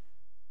much.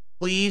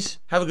 Please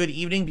have a good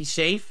evening. Be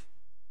safe.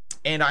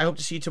 And I hope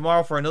to see you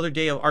tomorrow for another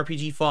day of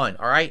RPG fun.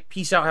 All right?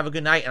 Peace out. Have a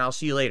good night, and I'll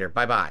see you later.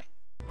 Bye-bye.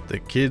 The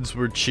kids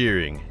were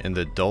cheering, and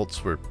the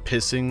adults were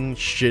pissing,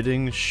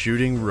 shitting,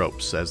 shooting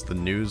ropes as the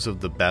news of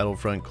the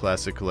Battlefront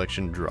Classic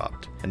Collection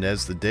dropped. And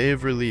as the day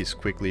of release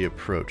quickly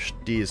approached,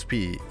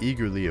 DSP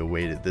eagerly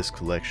awaited this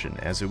collection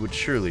as it would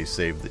surely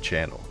save the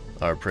channel.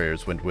 Our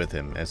prayers went with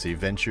him as he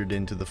ventured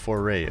into the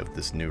foray of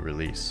this new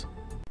release.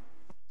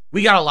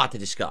 We got a lot to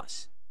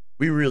discuss.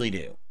 We really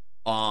do.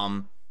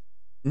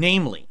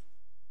 Namely,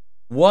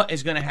 what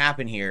is going to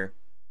happen here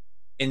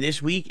in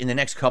this week, in the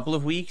next couple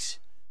of weeks,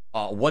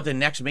 what the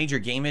next major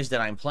game is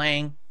that I'm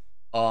playing.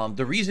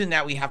 The reason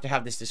that we have to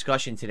have this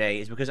discussion today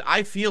is because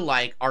I feel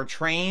like our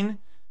train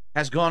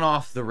has gone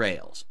off the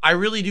rails. I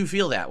really do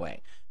feel that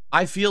way.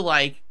 I feel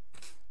like,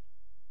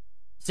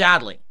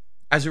 sadly,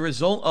 as a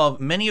result of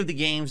many of the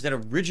games that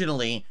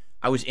originally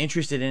I was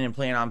interested in and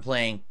planning on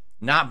playing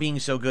not being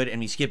so good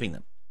and me skipping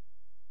them,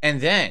 and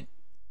then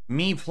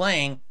me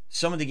playing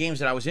some of the games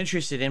that I was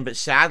interested in, but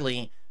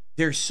sadly,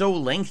 they're so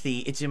lengthy,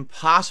 it's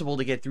impossible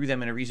to get through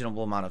them in a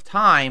reasonable amount of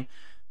time.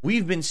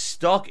 We've been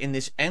stuck in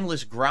this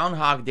endless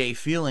Groundhog Day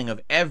feeling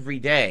of every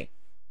day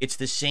it's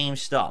the same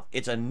stuff.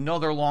 It's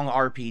another long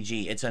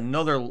RPG. It's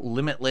another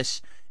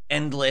limitless,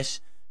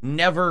 endless,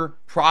 never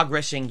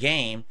progressing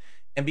game.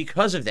 And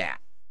because of that,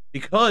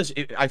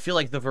 I feel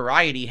like the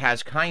variety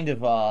has kind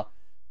of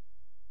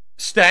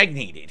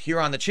stagnated here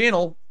on the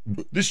channel.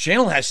 This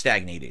channel has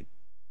stagnated.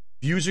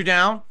 Views are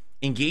down.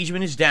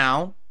 Engagement is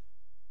down.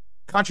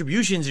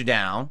 Contributions are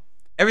down.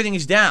 Everything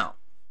is down.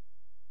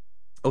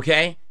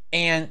 Okay?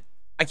 And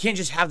I can't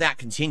just have that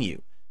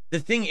continue. The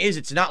thing is,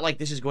 it's not like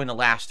this is going to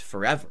last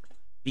forever,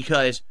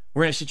 because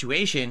we're in a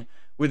situation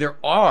where there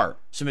are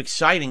some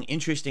exciting,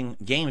 interesting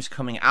games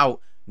coming out,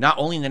 not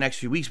only in the next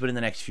few weeks, but in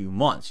the next few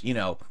months.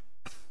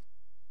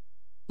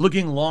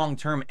 Looking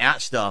long-term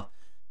at stuff,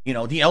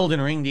 the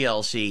Elden Ring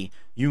DLC,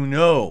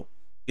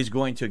 is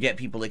going to get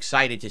people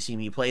excited to see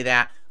me play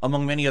that,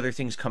 among many other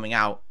things coming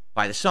out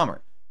by the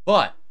summer.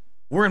 But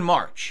we're in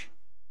March,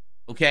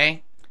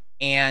 okay?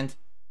 And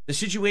the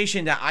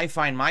situation that I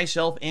find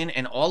myself in,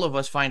 and all of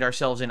us find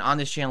ourselves in on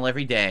this channel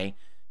every day,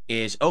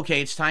 is,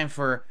 okay, it's time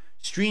for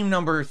stream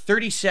number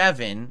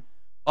 37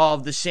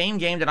 of the same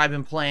game that I've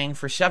been playing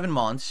for 7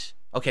 months.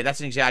 Okay, that's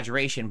an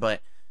exaggeration,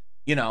 but,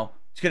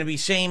 it's going to be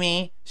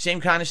samey, same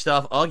kind of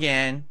stuff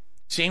again.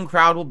 Same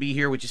crowd will be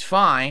here, which is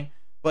fine.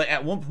 But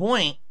at one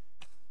point,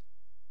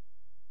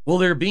 will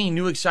there be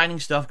new exciting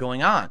stuff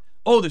going on?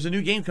 oh, there's a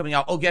new game coming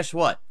out. Oh, guess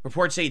what?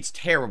 Reports say it's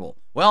terrible.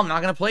 Well, I'm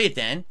not going to play it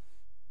then.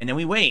 And then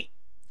we wait.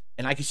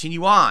 And I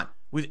continue on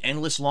with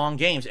endless long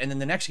games. And then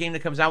the next game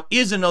that comes out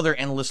is another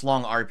endless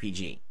long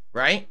RPG,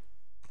 right?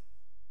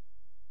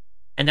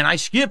 And then I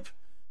skip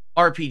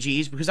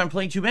RPGs because I'm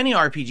playing too many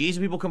RPGs,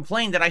 and people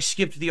complain that I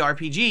skipped the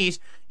RPGs,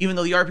 even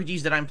though the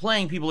RPGs that I'm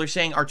playing, people are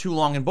saying are too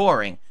long and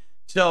boring.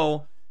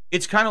 So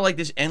it's kind of like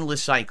this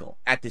endless cycle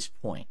at this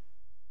point.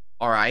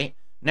 All right.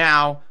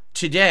 Now,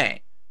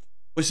 today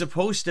was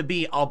supposed to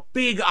be a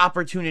big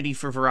opportunity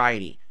for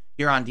variety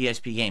here on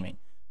DSP Gaming.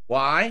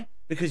 Why?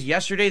 Because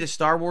yesterday the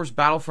Star Wars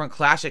Battlefront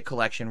Classic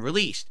Collection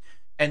released.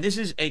 And this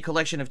is a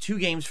collection of 2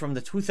 games from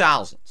the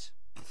 2000s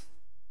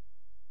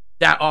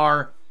that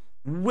are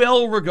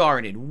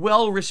well-regarded,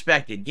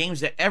 well-respected, games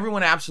that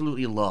everyone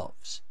absolutely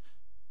loves.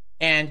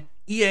 And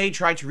EA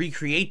tried to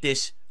recreate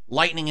this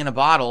lightning in a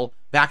bottle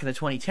back in the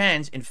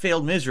 2010s and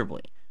failed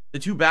miserably. The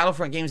 2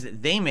 Battlefront games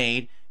that they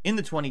made in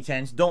the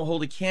 2010s don't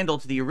hold a candle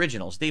to the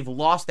originals. They've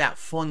lost that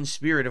fun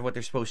spirit of what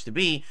they're supposed to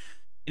be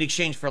in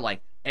exchange for,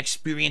 like,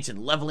 experience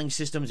and leveling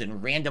systems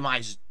and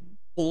randomized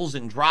pulls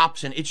and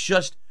drops, and it's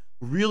just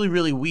really,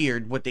 really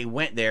weird what they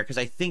went there, because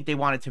I think they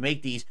wanted to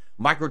make these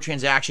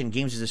microtransaction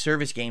games as a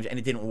service games, and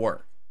it didn't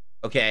work.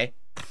 Okay?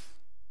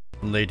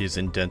 Ladies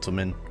and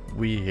gentlemen,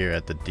 we here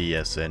at the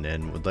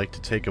DSNN would like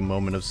to take a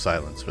moment of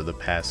silence for the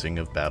passing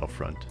of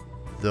Battlefront.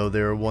 Though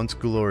they were once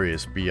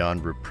glorious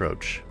beyond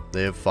reproach,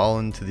 they have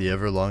fallen to the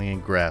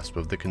ever-longing grasp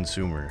of the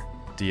consumer.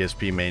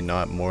 DSP may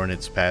not mourn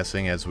its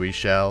passing as we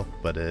shall,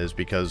 but it is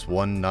because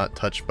one not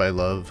touched by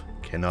love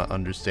cannot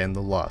understand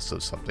the loss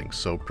of something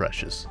so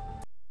precious.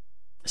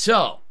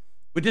 So,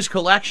 with this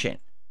collection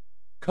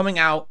coming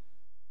out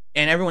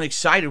and everyone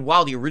excited,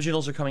 wow, the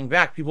originals are coming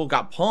back, people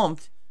got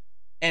pumped,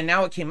 and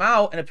now it came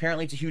out and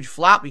apparently it's a huge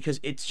flop because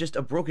it's just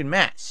a broken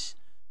mess.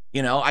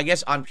 You know, I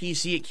guess on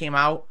PC it came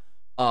out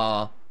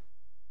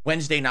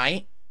Wednesday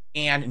night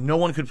and no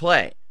one could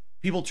play.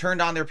 People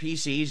turned on their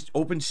PCs,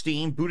 opened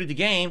Steam, booted the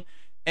game,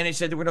 and it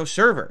said there were no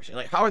servers.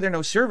 Like, how are there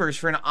no servers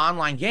for an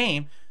online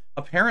game?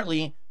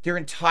 Apparently, their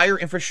entire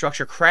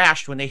infrastructure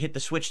crashed when they hit the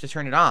switch to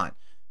turn it on.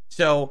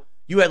 So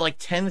you had like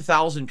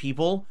 10,000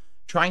 people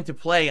trying to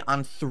play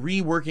on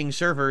 3 working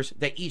servers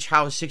that each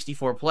house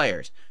 64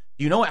 players.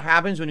 Do you know what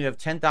happens when you have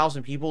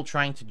 10,000 people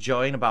trying to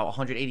join about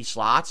 180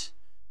 slots?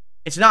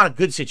 It's not a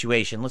good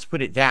situation. Let's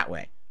put it that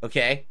way.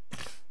 Okay?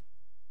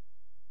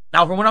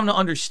 Now, from what I'm to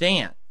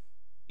understand,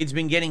 it's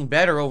been getting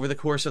better over the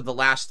course of the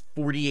last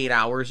 48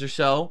 hours or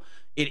so.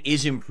 It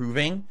is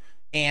improving,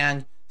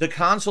 and the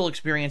console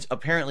experience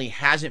apparently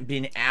hasn't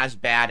been as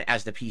bad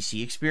as the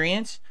PC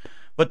experience.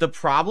 But the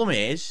problem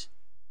is,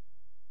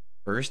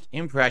 first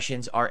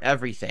impressions are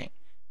everything.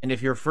 And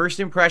if your first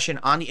impression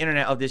on the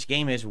internet of this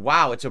game is,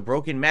 wow, it's a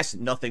broken mess,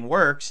 nothing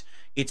works,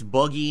 it's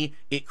buggy,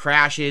 it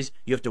crashes,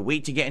 you have to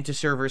wait to get into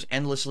servers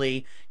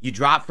endlessly, you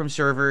drop from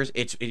servers,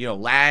 it's, you know,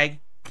 lag.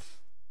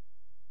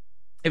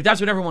 If that's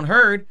what everyone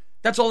heard,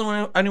 that's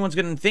all anyone's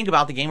going to think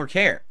about the game or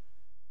care.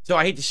 So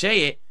I hate to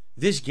say it,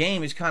 this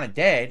game is kind of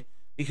dead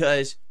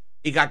because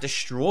it got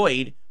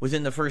destroyed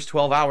within the first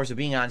 12 hours of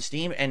being on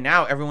Steam, and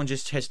now everyone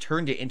just has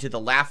turned it into the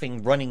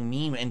laughing, running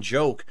meme and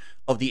joke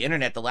of the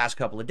internet the last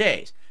couple of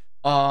days.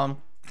 Of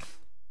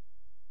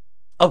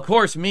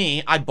course,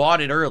 me, I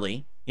bought it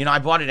early. You know, I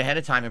bought it ahead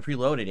of time and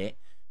preloaded it.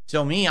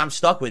 So me, I'm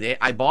stuck with it.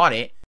 I bought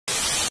it.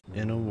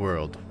 In a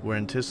world where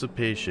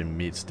anticipation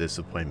meets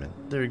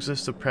disappointment, there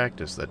exists a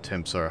practice that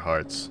tempts our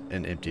hearts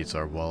and empties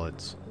our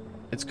wallets.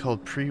 It's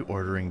called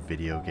pre-ordering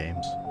video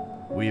games.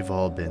 We've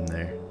all been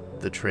there.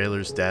 The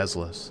trailers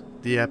dazzle us,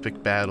 the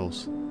epic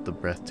battles, the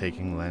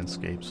breathtaking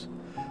landscapes,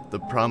 the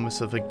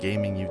promise of a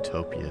gaming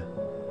utopia.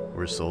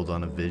 We're sold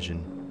on a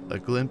vision, a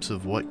glimpse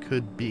of what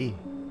could be.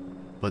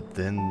 But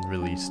then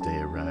release day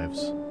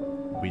arrives.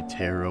 We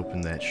tear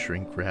open that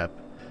shrink wrap,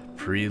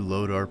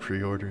 preload our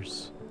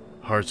pre-orders,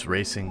 hearts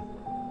racing,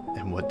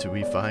 and what do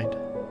we find?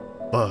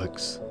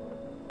 Bugs,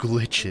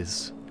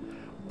 glitches,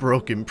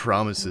 broken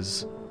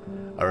promises.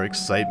 Our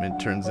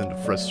excitement turns into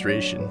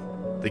frustration.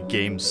 The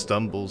game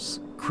stumbles,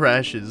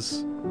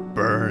 crashes,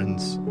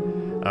 burns.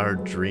 Our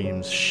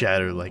dreams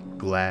shatter like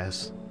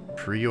glass.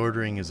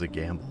 Pre-ordering is a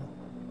gamble,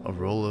 a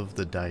roll of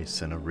the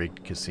dice in a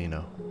rigged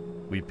casino.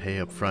 We pay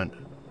up front,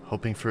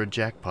 hoping for a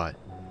jackpot,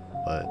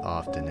 but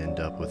often end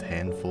up with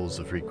handfuls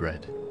of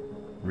regret.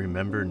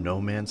 Remember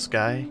No Man's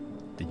Sky?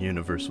 The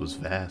universe was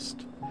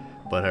vast,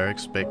 but our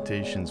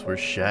expectations were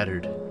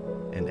shattered.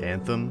 And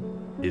Anthem?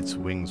 Its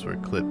wings were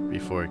clipped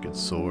before it could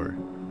soar.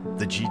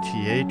 The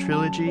GTA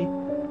trilogy?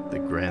 The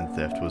Grand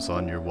Theft was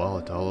on your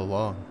wallet all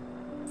along.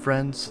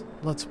 Friends,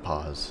 let's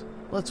pause.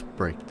 Let's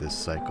break this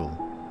cycle.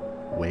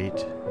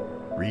 Wait,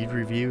 read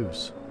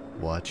reviews,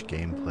 watch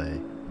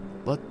gameplay.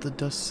 Let the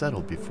dust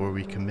settle before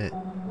we commit,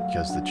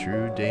 because the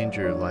true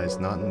danger lies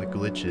not in the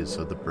glitches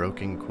or the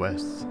broken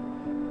quests.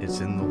 It's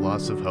in the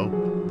loss of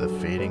hope, the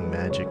fading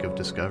magic of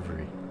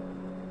discovery.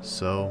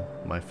 So,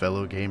 my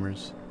fellow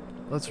gamers,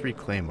 let's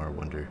reclaim our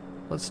wonder.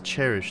 Let's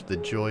cherish the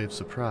joy of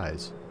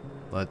surprise.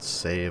 Let's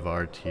save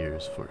our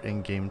tears for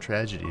in-game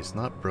tragedies,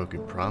 not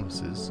broken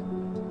promises.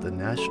 the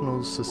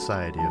National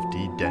Society of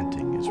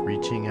De-Denting is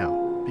reaching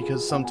out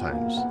because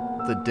sometimes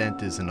the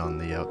dent isn't on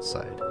the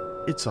outside,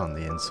 it's on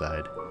the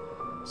inside.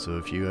 So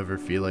if you ever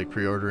feel like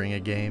pre-ordering a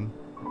game,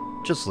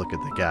 just look at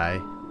the guy.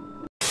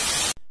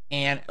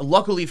 And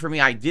luckily for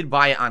me, I did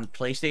buy it on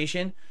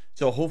PlayStation,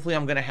 so hopefully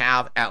I'm going to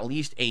have at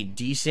least a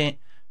decent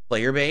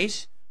player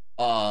base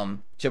to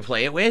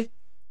play it with.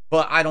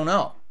 But I don't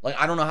know. Like,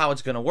 I don't know how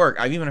it's going to work.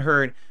 I've even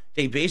heard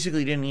they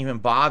basically didn't even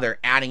bother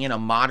adding in a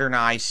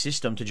modernized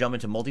system to jump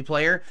into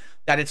multiplayer,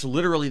 that it's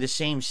literally the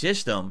same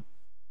system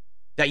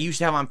that you used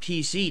to have on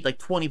PC like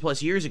 20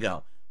 plus years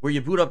ago, where you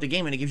boot up the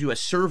game and it gives you a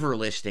server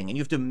listing and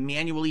you have to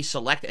manually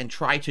select and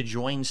try to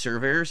join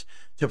servers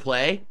to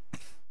play.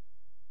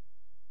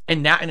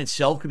 And that in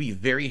itself could be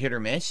very hit or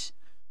miss.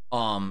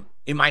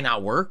 It might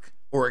not work,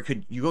 or it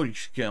could, you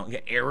go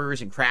get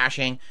errors and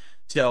crashing.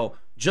 So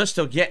just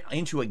to get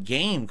into a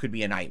game could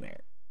be a nightmare.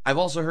 I've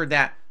also heard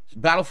that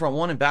Battlefront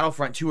 1 and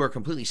Battlefront 2 are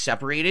completely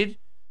separated,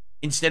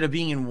 instead of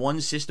being in one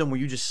system where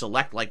you just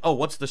select like, oh,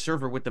 what's the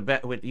server with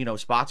the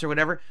spots or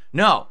whatever.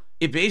 No,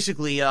 it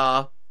basically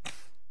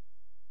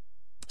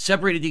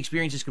separated the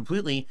experiences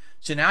completely.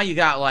 So now you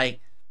got like,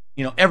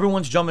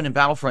 everyone's jumping in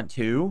Battlefront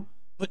 2,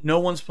 but no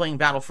one's playing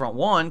Battlefront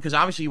 1 because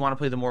obviously you want to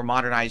play the more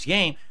modernized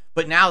game.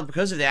 But now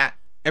because of that,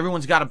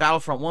 everyone's got a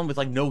Battlefront 1 with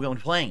like no one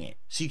playing it.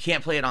 So you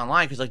can't play it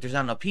online because like there's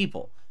not enough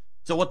people.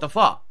 So what the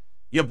fuck?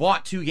 You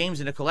bought 2 games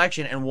in a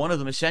collection and one of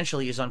them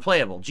essentially is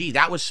unplayable. Gee,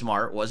 that was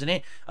smart, wasn't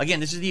it? Again,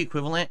 this is the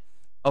equivalent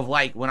of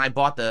like when I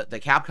bought the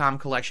Capcom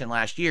collection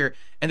last year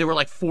and there were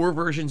like 4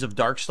 versions of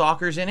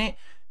Darkstalkers in it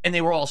and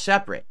they were all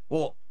separate.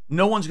 Well,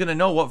 no one's going to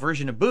know what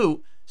version to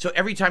boot. So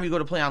every time you go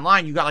to play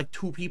online, you got like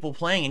 2 people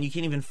playing and you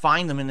can't even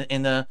find them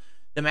in the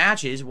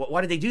matches.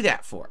 Why did they do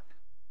that for?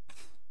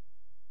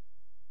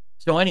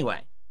 So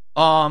anyway,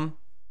 I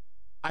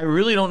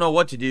really don't know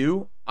what to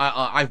do.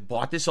 I've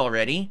bought this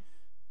already.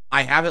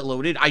 I have it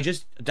loaded. I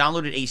just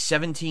downloaded a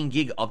 17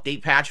 gig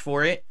update patch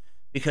for it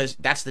because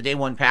that's the day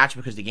 1 patch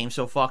because the game's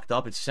so fucked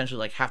up. It's essentially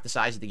like half the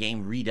size of the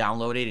game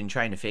re-downloaded and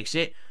trying to fix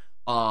it.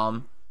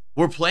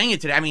 We're playing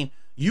it today. I mean,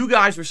 you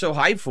guys were so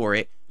hyped for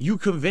it. You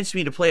convinced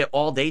me to play it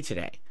all day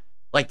today.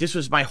 Like, this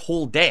was my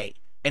whole day.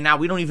 And now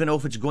we don't even know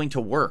if it's going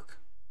to work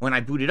when I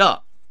boot it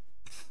up.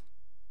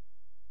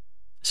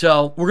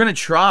 So we're going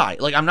to try.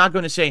 Like, I'm not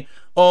going to say,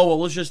 oh, well,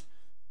 let's just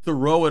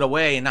throw it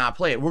away and not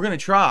play it. We're going to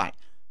try.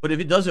 But if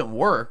it doesn't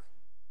work,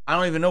 I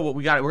don't even know what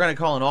we got. We're going to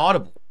call an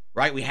audible,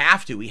 right? We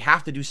have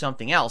to do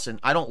something else. And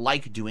I don't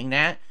like doing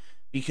that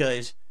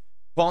because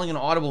calling an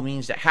audible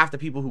means that half the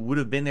people who would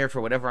have been there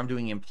for whatever I'm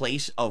doing in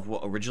place of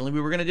what originally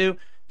we were going to do,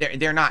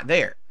 they're not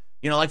there.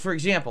 Like for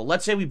example,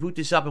 let's say we boot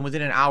this up and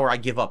within an hour I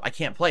give up. I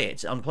can't play it.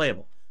 It's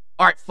unplayable.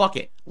 All right, fuck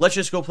it. Let's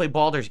just go play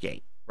Baldur's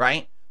Gate,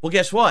 right? Well,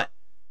 guess what?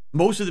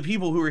 Most of the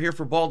people who are here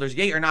for Baldur's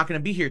Gate are not going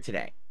to be here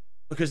today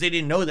because they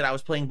didn't know that I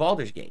was playing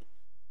Baldur's Gate.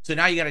 So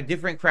now you got a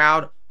different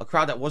crowd, a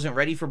crowd that wasn't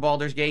ready for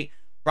Baldur's Gate,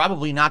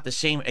 probably not the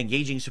same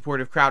engaging,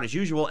 supportive crowd as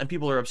usual, and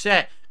people are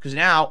upset because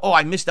now, oh,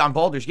 I missed on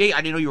Baldur's Gate.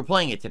 I didn't know you were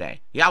playing it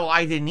today. Yeah, well,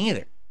 I didn't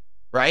either,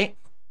 right?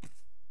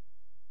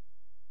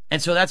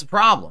 And so that's a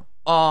problem.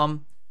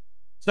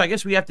 So I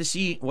guess we have to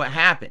see what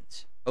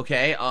happens,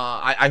 okay?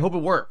 I hope it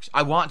works.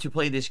 I want to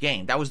play this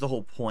game. That was the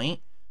whole point,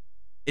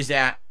 is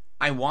that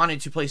I wanted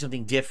to play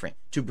something different,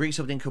 to bring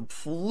something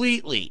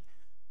completely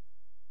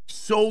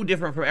so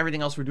different from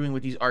everything else we're doing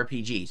with these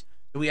RPGs.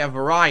 So we have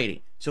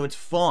variety, so it's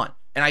fun.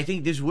 And I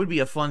think this would be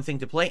a fun thing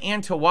to play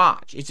and to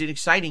watch. It's an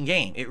exciting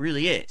game. It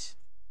really is.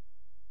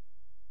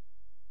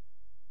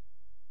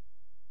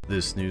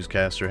 This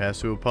newscaster has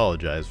to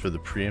apologize for the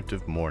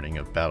preemptive mourning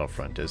of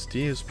Battlefront, as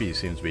DSP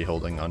seems to be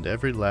holding on to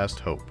every last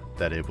hope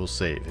that it will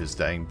save his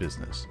dying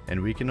business,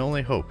 and we can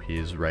only hope he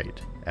is right.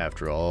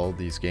 After all,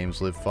 these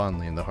games live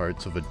fondly in the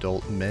hearts of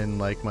adult men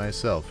like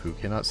myself who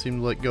cannot seem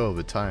to let go of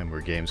a time where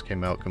games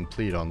came out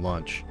complete on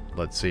launch.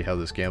 Let's see how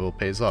this gamble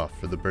pays off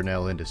for the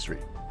Burnell industry.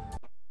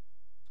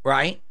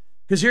 Right?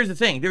 Because here's the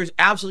thing, there's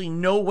absolutely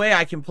no way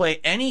I can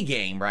play any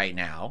game right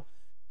now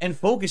and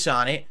focus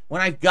on it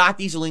when I've got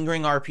these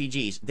lingering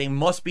RPGs. They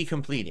must be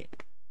completed.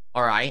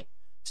 All right?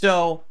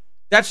 So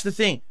that's the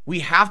thing. We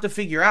have to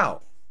figure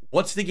out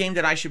what's the game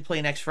that I should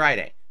play next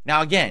Friday.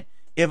 Now, again,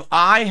 if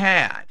I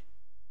had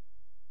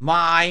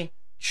my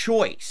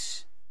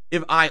choice,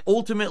 if I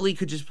ultimately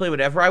could just play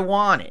whatever I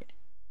wanted,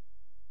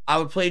 I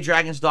would play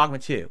Dragon's Dogma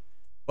 2.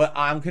 But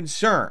I'm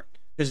concerned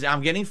because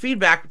I'm getting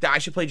feedback that I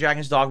should play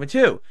Dragon's Dogma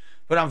 2.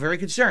 But I'm very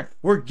concerned.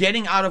 We're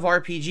getting out of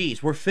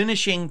RPGs. We're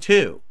finishing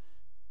 2.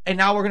 And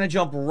now we're going to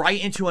jump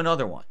right into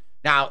another one.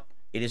 Now,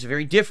 it is a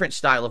very different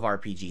style of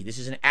RPG. This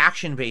is an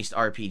action-based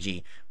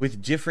RPG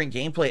with different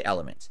gameplay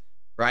elements,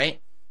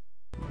 right?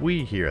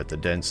 We here at the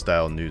Dent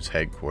Style News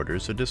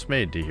headquarters are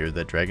dismayed to hear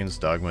that Dragon's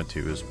Dogma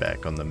 2 is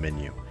back on the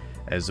menu,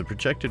 as the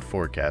projected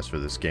forecast for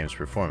this game's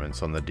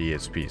performance on the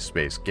DSP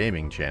Space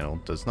Gaming channel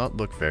does not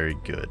look very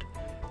good.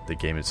 The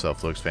game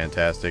itself looks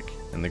fantastic,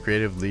 and the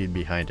creative lead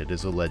behind it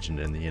is a legend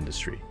in the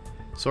industry,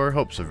 so our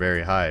hopes are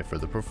very high for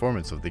the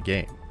performance of the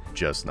game,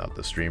 just not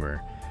the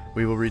streamer.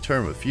 We will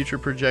return with future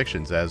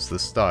projections as the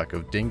stock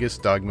of Dingus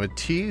Dogma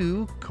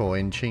 2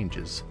 coin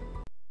changes.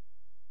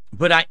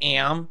 But I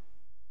am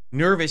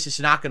nervous it's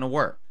not going to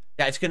work.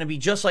 That it's going to be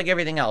just like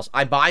everything else.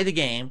 I buy the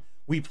game,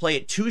 we play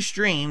it 2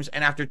 streams,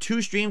 and after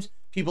 2 streams,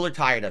 people are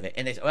tired of it.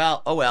 And they say,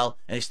 well, oh well,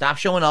 and they stop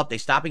showing up, they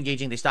stop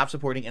engaging, they stop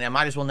supporting, and I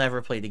might as well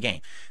never play the game.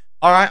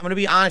 All right, I'm going to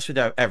be honest with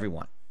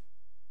everyone.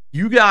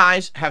 You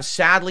guys have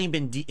sadly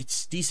been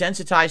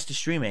desensitized to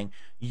streaming.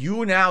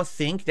 You now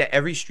think that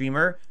every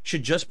streamer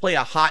should just play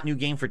a hot new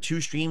game for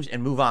 2 streams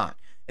and move on.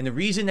 And the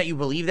reason that you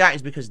believe that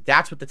is because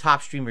that's what the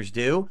top streamers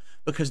do,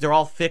 because they're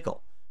all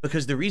fickle.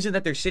 Because the reason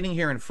that they're sitting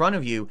here in front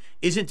of you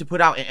isn't to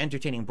put out an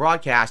entertaining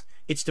broadcast,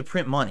 it's to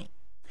print money.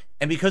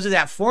 And because of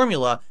that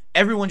formula,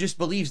 everyone just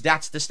believes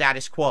that's the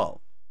status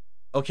quo.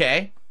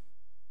 Okay?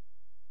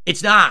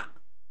 It's not.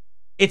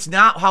 It's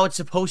not how it's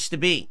supposed to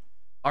be.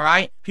 All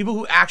right? People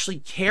who actually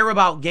care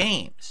about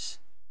games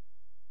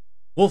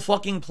will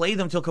fucking play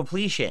them till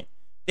completion.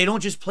 They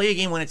don't just play a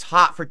game when it's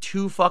hot for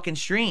 2 fucking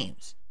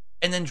streams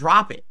and then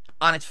drop it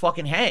on its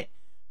fucking head.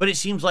 But it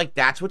seems like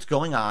that's what's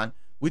going on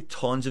with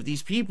tons of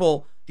these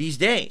people these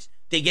days.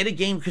 They get a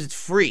game because it's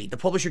free. The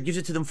publisher gives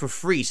it to them for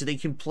free so they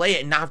can play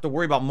it and not have to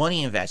worry about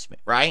money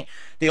investment, right?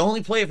 They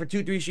only play it for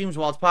 2-3 streams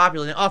while it's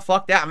popular. And, oh,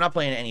 fuck that. I'm not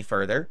playing it any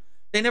further.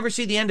 They never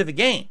see the end of a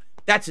game.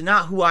 That's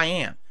not who I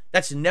am.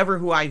 That's never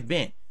who I've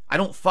been. I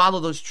don't follow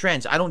those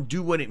trends. I don't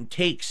do what it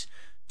takes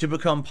to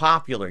become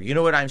popular. You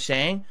know what I'm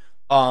saying?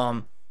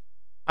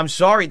 I'm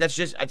sorry.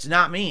 It's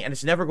not me, and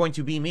it's never going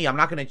to be me. I'm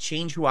not going to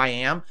change who I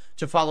am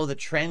to follow the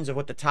trends of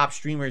what the top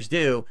streamers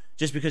do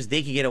just because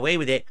they can get away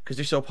with it because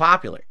they're so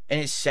popular. And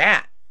it's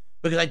sad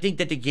because I think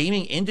that the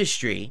gaming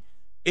industry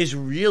is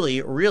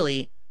really,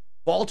 really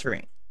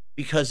faltering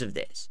because of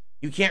this.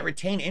 You can't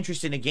retain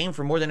interest in a game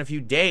for more than a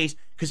few days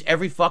because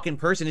every fucking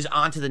person is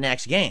on to the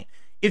next game.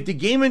 If the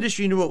game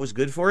industry knew what was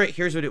good for it,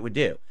 here's what it would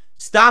do.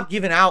 Stop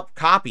giving out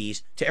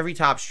copies to every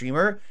top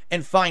streamer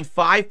and find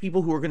 5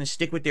 people who are going to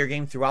stick with their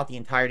game throughout the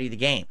entirety of the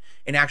game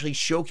and actually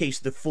showcase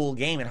the full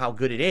game and how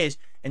good it is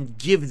and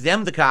give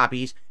them the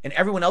copies and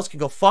everyone else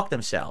can go fuck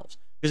themselves.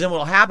 Because then what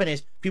will happen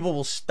is people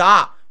will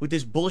stop with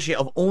this bullshit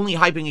of only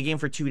hyping a game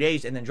for 2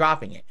 days and then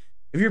dropping it.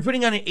 If you're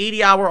putting on an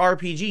 80-hour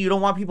RPG, you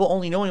don't want people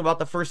only knowing about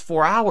the first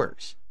 4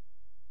 hours.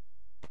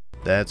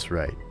 That's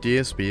right,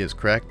 DSP has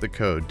cracked the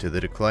code to the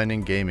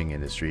declining gaming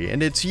industry,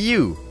 and it's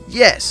you!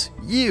 Yes,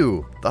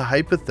 you! The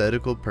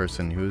hypothetical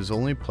person who is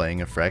only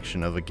playing a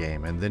fraction of a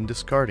game and then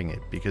discarding it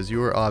because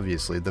you are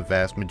obviously the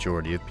vast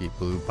majority of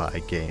people who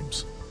buy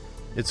games.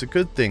 It's a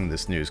good thing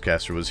this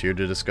newscaster was here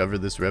to discover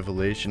this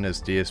revelation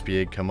as DSP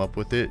had come up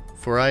with it,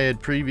 for I had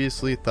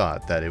previously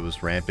thought that it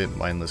was rampant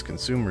mindless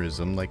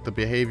consumerism like the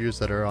behaviors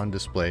that are on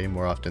display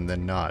more often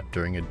than not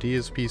during a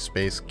DSP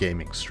space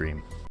gaming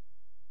stream.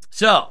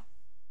 So,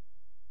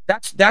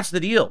 that's the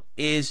deal,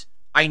 is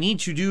I need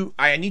to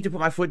put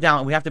my foot down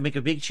and we have to make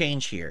a big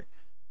change here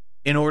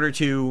in order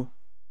to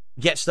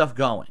get stuff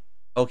going.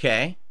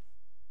 Okay?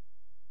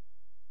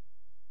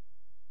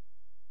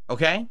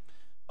 Okay?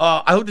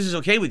 I hope this is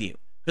okay with you.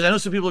 Because I know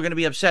some people are going to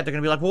be upset. They're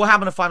going to be like, well, what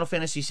happened to Final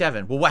Fantasy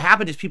VII? Well, what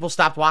happened is people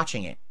stopped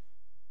watching it.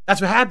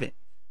 That's what happened.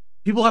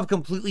 People have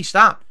completely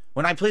stopped.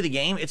 When I play the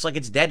game, it's like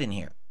it's dead in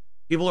here.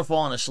 People are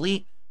falling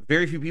asleep.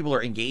 Very few people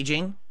are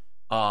engaging.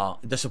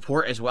 The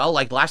support as well.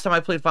 Like last time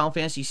I played Final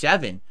Fantasy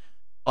VII,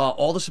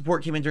 all the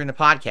support came in during the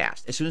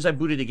podcast. As soon as I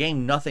booted the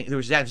game, nothing. That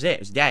was it. It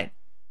was dead.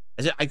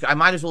 I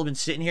might as well have been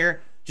sitting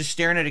here just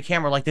staring at a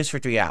camera like this for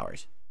 3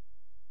 hours.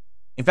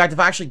 In fact, if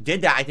I actually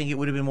did that, I think it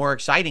would have been more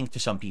exciting to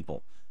some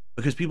people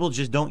because people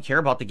just don't care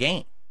about the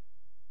game,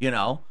 you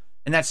know?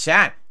 And that's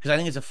sad because I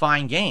think it's a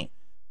fine game.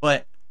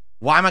 But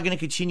why am I going to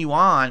continue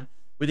on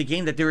with a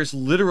game that there is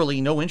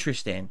literally no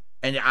interest in?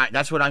 And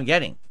that's what I'm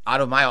getting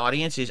out of my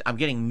audience is I'm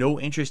getting no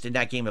interest in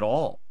that game at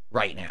all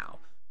right now,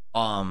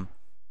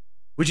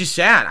 which is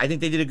sad. I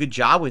think they did a good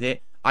job with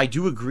it. I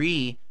do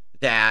agree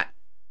that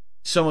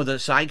some of the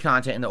side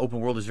content in the open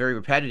world is very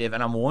repetitive,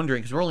 and I'm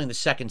wondering, because we're only in the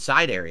second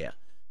side area.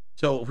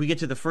 So if we get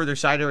to the further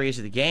side areas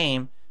of the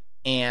game,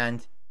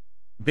 and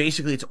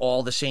basically it's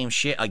all the same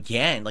shit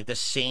again, like the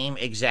same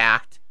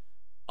exact,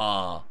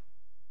 game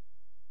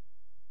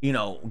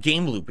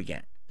loop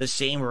again. The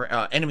same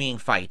enemying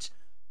fights.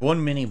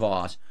 One mini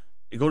boss,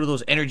 you go to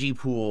those energy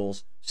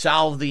pools,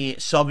 solve the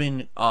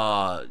summon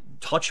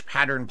touch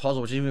pattern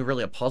puzzle, which isn't even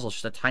really a puzzle,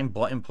 it's just a time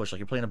button push, like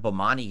you're playing a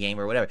Bomani game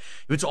or whatever.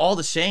 It's all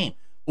the same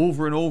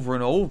over and over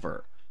and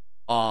over.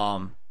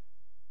 I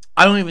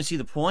don't even see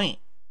the point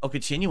of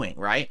continuing,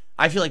 right?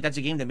 I feel like that's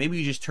a game that maybe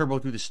you just turbo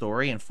through the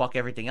story and fuck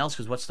everything else,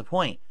 because what's the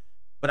point?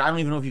 But I don't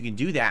even know if you can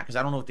do that, because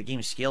I don't know if the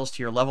game scales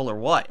to your level or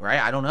what, right?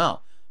 I don't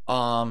know.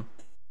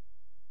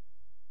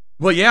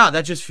 But yeah,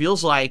 that just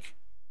feels like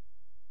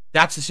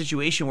that's the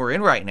situation we're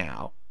in right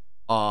now,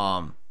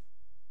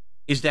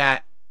 is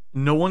that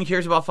no one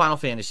cares about Final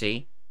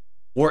Fantasy.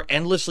 We're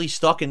endlessly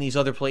stuck in these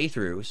other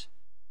playthroughs,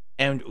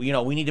 and,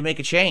 we need to make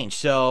a change.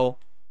 So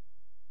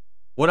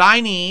what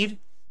I need,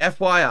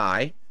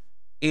 FYI,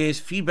 is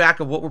feedback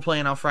of what we're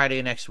playing on Friday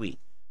of next week.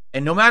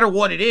 And no matter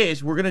what it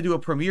is, we're going to do a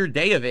premiere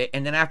day of it.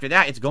 And then after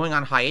that, it's going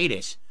on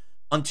hiatus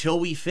until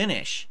we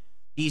finish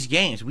these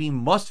games. We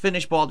must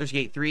finish Baldur's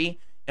Gate 3.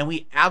 And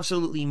we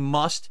absolutely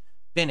must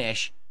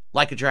finish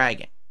Like a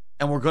Dragon.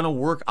 And we're going to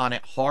work on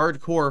it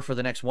hardcore for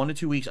the next 1 to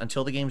 2 weeks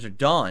until the games are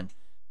done.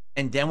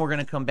 And then we're going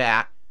to come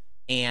back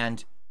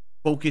and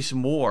focus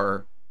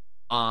more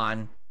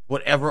on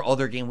whatever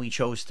other game we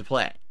chose to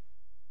play.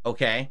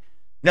 Okay?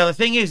 Now, the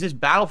thing is, this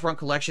Battlefront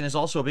collection is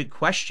also a big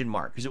question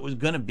mark because it was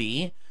going to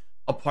be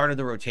a part of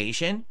the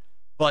rotation.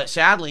 But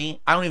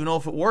sadly, I don't even know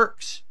if it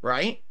works,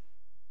 right?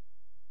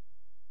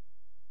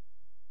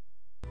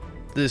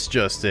 This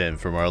just in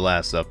from our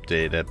last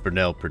update at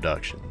Burnell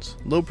Productions.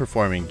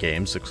 Low-performing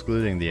games,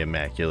 excluding the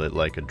immaculate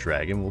Like a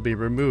Dragon, will be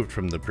removed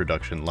from the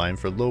production line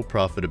for low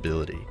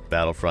profitability.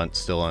 Battlefront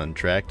still on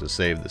track to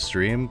save the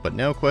stream, but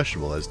now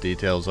questionable as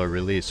details are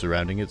released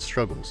surrounding its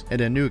struggles, and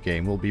a new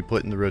game will be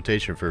put in the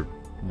rotation for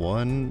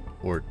 1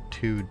 or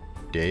 2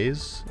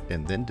 days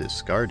and then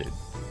discarded.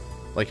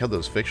 Like how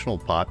those fictional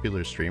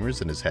popular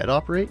streamers in his head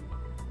operate?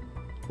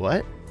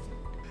 What?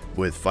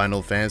 With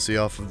Final Fantasy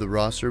off of the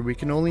roster, we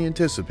can only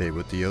anticipate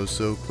what the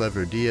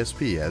oh-so-clever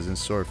DSP has in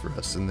store for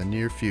us in the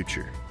near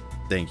future.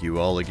 Thank you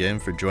all again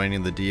for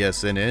joining the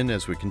DSNN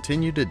as we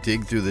continue to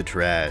dig through the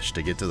trash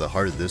to get to the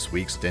heart of this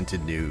week's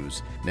dented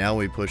news. Now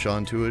we push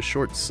on to a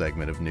short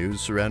segment of news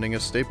surrounding a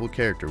staple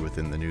character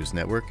within the news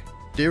network,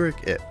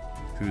 Derich,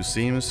 who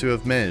seems to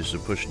have managed to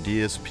push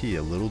DSP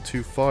a little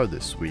too far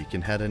this week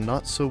and had a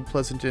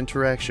not-so-pleasant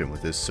interaction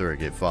with his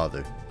surrogate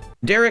father.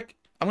 Derich,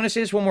 I'm going to say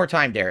this one more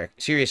time, Derich.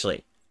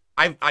 Seriously.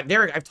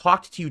 Derich, I've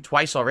talked to you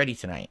twice already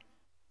tonight.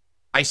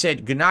 I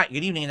said good night,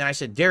 good evening, and then I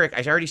said, Derich,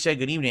 I already said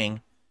good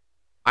evening.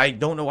 I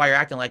don't know why you're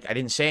acting like I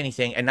didn't say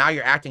anything, and now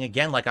you're acting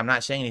again like I'm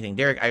not saying anything.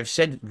 Derich, I've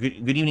said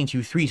good evening to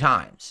you 3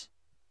 times.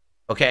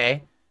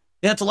 Okay?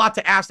 That's a lot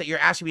to ask that you're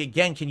asking me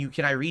again.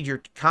 Can I read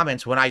your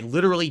comments when I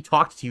literally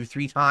talked to you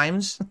 3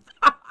 times?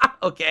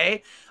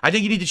 Okay? I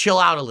think you need to chill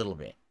out a little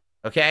bit.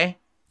 Okay?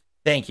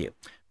 Thank you.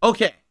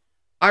 Okay.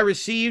 I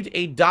received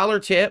a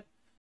 $1 tip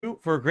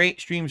for a great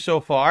stream so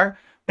far.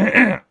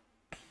 And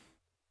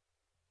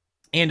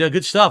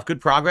good stuff,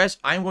 good progress.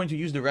 I'm going to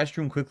use the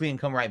restroom quickly and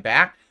come right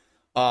back.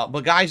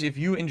 But guys, if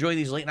you enjoy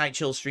these late night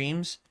chill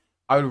streams,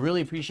 I would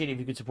really appreciate it if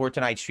you could support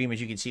tonight's stream.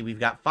 As you can see, we've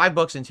got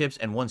 $5 in tips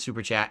and 1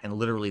 super chat, and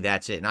literally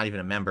that's it. Not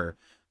even a member.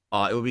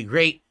 It would be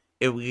great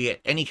if we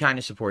get any kind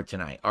of support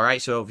tonight. All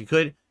right, so if you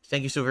could,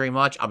 thank you so very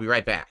much. I'll be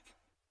right back.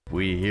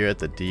 We here at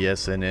the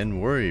DSNN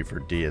worry for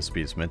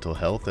DSP's mental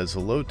health as the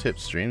low tip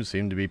streams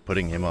seem to be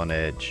putting him on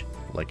edge,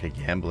 like a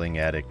gambling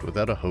addict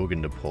without a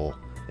Hogan to pull.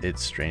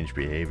 It's strange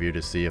behavior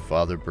to see a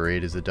father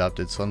berate his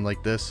adopted son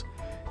like this,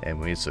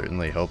 and we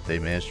certainly hope they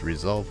manage to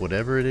resolve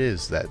whatever it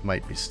is that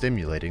might be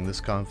stimulating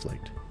this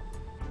conflict.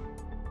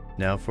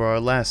 Now for our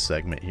last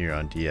segment here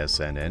on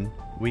DSNN,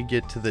 we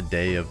get to the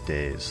day of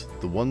days,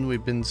 the one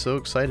we've been so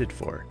excited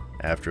for.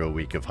 After a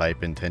week of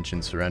hype and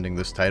tension surrounding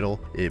this title,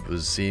 it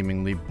was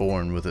seemingly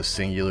born with a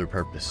singular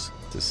purpose,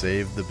 to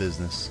save the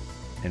business.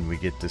 And we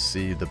get to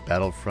see the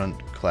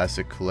Battlefront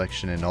Classic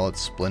Collection in all its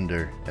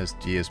splendor as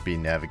DSP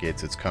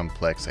navigates its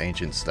complex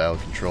ancient style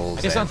controls.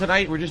 I guess on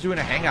tonight we're just doing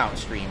a hangout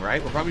stream,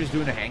 right? We're probably just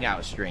doing a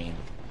hangout stream.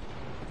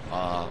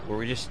 Where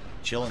we just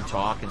chill and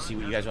talk and see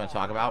what you guys want to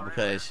talk about,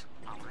 because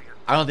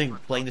I don't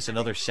think playing this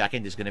another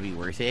second is going to be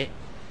worth it.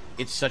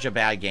 It's such a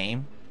bad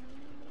game.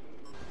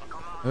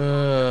 If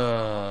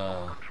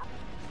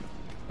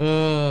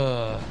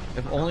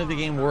only the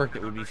game worked,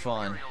 it would be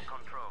fun.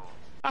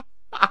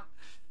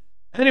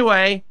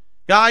 Anyway,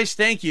 guys,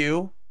 thank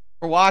you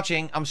for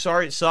watching. I'm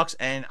sorry it sucks,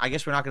 and I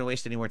guess we're not going to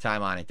waste any more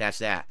time on it. That's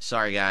that.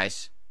 Sorry,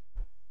 guys.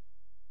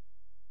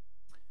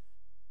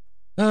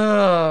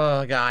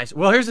 Guys.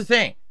 Well, here's the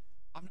thing.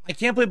 I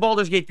can't play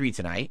Baldur's Gate 3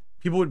 tonight.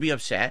 People would be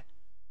upset.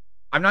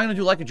 I'm not going to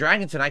do Like a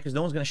Dragon tonight because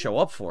no one's going to show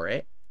up for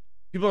it.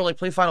 People are like,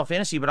 play Final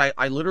Fantasy, but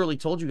I literally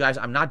told you guys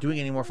I'm not doing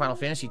any more Final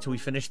Fantasy until we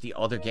finish the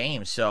other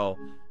games. So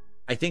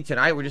I think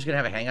tonight we're just going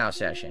to have a hangout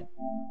session.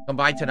 Come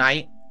by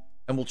tonight,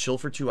 and we'll chill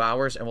for 2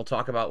 hours, and we'll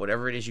talk about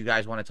whatever it is you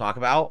guys want to talk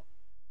about.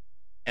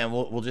 And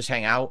we'll just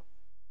hang out,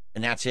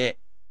 and that's it.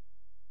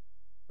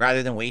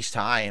 Rather than waste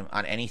time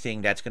on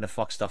anything that's going to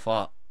fuck stuff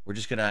up, we're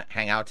just going to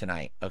hang out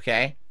tonight,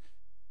 okay?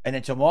 And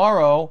then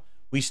tomorrow,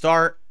 we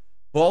start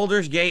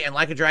Baldur's Gate and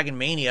Like a Dragon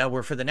Mania,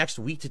 where for the next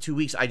week to 2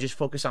 weeks, I just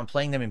focus on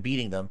playing them and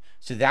beating them,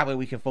 so that way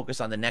we can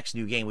focus on the next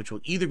new game, which will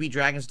either be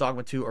Dragon's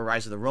Dogma 2 or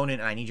Rise of the Ronin,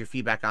 and I need your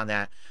feedback on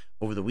that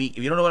over the week.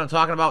 If you don't know what I'm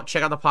talking about,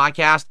 check out the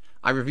podcast.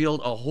 I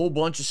revealed a whole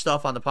bunch of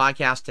stuff on the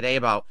podcast today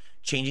about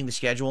changing the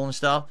schedule and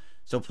stuff,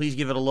 so please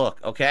give it a look,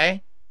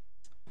 okay?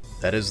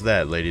 That is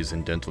that, ladies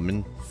and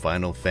gentlemen.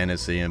 Final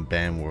Fantasy and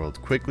Banworld,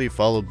 quickly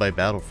followed by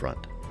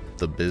Battlefront.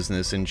 The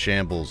business in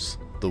shambles.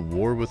 The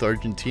war with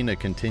Argentina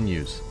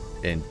continues.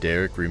 And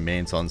Derich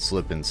remains on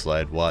slip and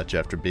slide watch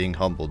after being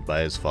humbled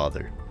by his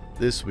father.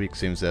 This week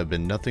seems to have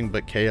been nothing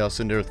but chaos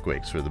and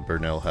earthquakes for the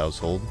Burnell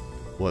household.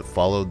 What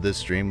followed this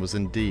stream was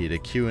indeed a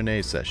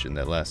Q&A session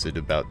that lasted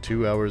about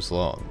 2 hours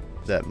long.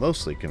 that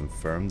mostly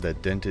confirmed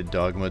that Dented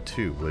Dogma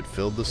 2 would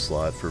fill the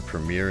slot for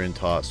Premiere and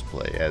Toss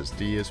play as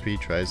DSP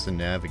tries to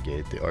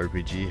navigate the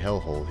RPG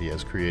hellhole he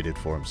has created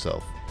for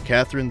himself.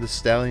 Catherine the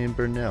Stallion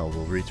Burnell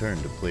will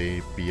return to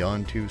play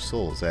Beyond Two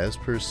Souls as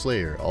per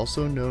Slayer,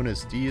 also known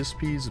as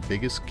DSP's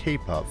biggest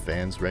K-pop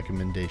fans'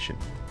 recommendation.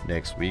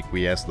 Next week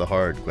we ask the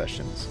hard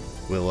questions.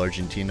 Will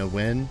Argentina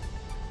win?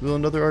 Will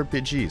another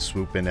RPG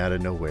swoop in out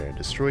of nowhere and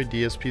destroy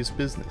DSP's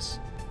business?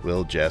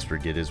 Will Jasper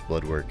get his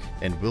blood work?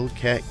 And will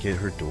Kat get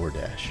her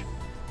DoorDash?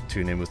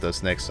 Tune in with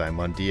us next time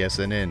on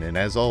DSNN, and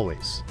as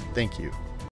always, thank you